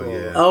that up. Hell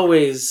yeah.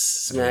 Always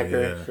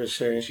smacker, for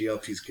sure.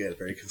 GLP's good,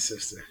 very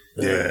consistent.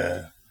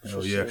 Yeah.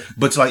 Hell yeah.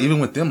 But like even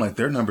with them, like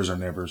their numbers are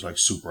never like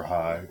super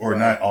high or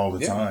not all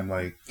the time.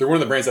 Like they're one of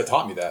the brands that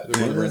taught me that. They're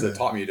one of the brands that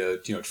taught me to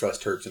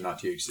trust terps and not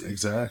THC.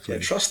 Exactly.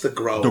 Yeah, trust the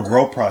grow. The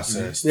grow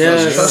process.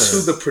 Yeah. Trust who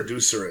the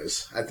producer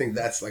is. I think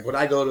that's like when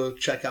I go to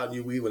check out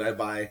new weed, when I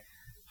buy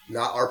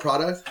not our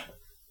product,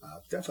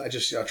 definitely I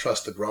just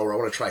trust the grower. I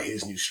want to try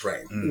his new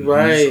strain. Mm-hmm.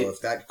 Right. So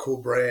if that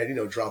cool brand,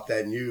 drop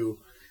that new,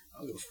 I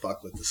don't give a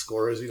fuck with the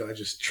scores. I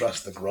just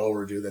trust the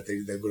grower, dude, that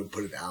they wouldn't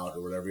put it out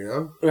or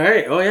whatever,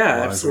 Right. Oh yeah,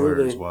 wise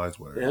absolutely. Wise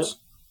words. Yep.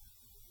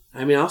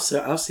 I mean, I'll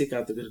seek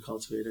out the good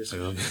cultivators.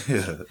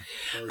 Yeah.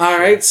 All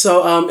right.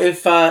 So,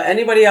 if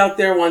anybody out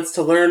there wants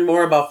to learn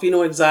more about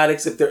Pheno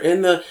Exotics, if they're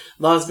in the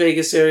Las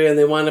Vegas area and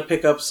they want to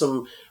pick up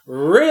some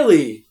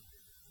really,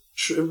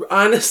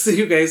 honestly,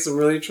 you guys, some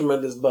really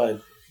tremendous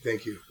bud.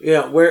 Thank you.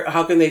 Yeah,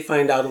 how can they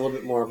find out a little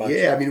bit more about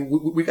I mean,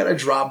 we got a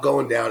drop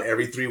going down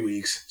every 3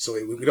 weeks. So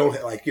we don't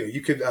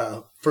you could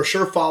for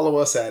sure follow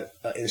us at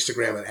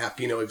Instagram at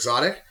Pheno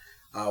Exotic.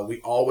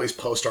 We always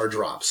post our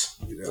drops.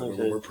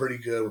 We're pretty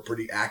good. We're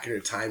pretty accurate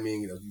at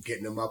timing,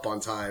 getting them up on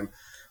time.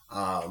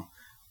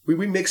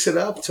 We mix it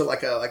up to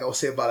like I would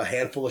say about a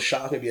handful of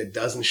shops, maybe a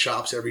dozen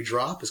shops every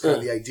drop is kind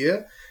of the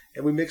idea.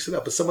 And we mix it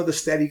up. But some of the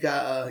steady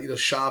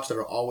shops that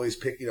are always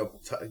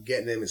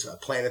getting them is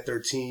Planet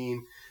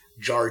 13,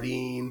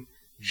 Jardine,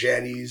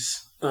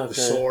 Jenny's, The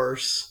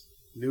Source,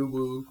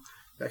 Nubu.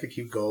 I could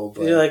keep going,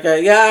 but you're like, all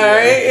right,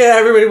 yeah.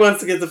 Everybody wants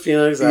to get the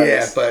Pheno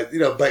Exotics.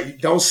 Yeah, but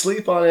don't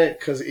sleep on it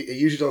because it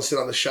usually don't sit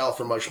on the shelf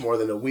for much more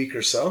than a week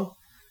or so,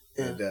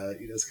 and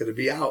it's going to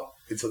be out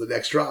until the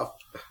next drop.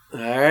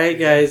 All right,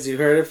 guys, you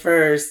heard it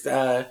first.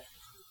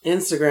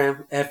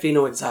 Instagram at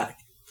Pheno Exotic.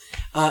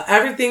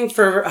 Everything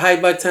for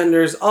High Bud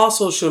Tenders, all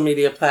social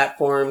media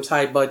platforms,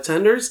 High Bud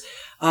Tenders.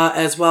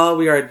 As well,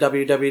 we are at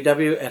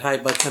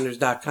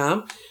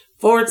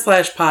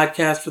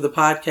www.highbudtenders.com/podcast for the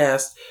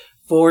podcast,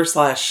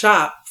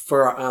 /shop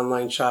for our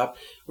online shop.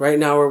 Right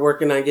now, we're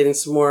working on getting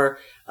some more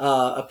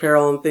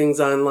apparel and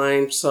things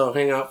online, so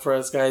hang out for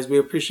us, guys. We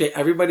appreciate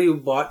everybody who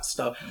bought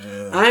stuff.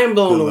 Yeah, I am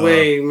blown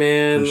away,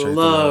 man.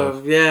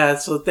 Love. Yeah,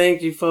 so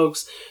thank you,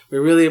 folks. We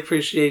really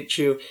appreciate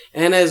you.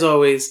 And as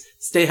always,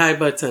 stay High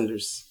Bud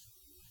Tenders.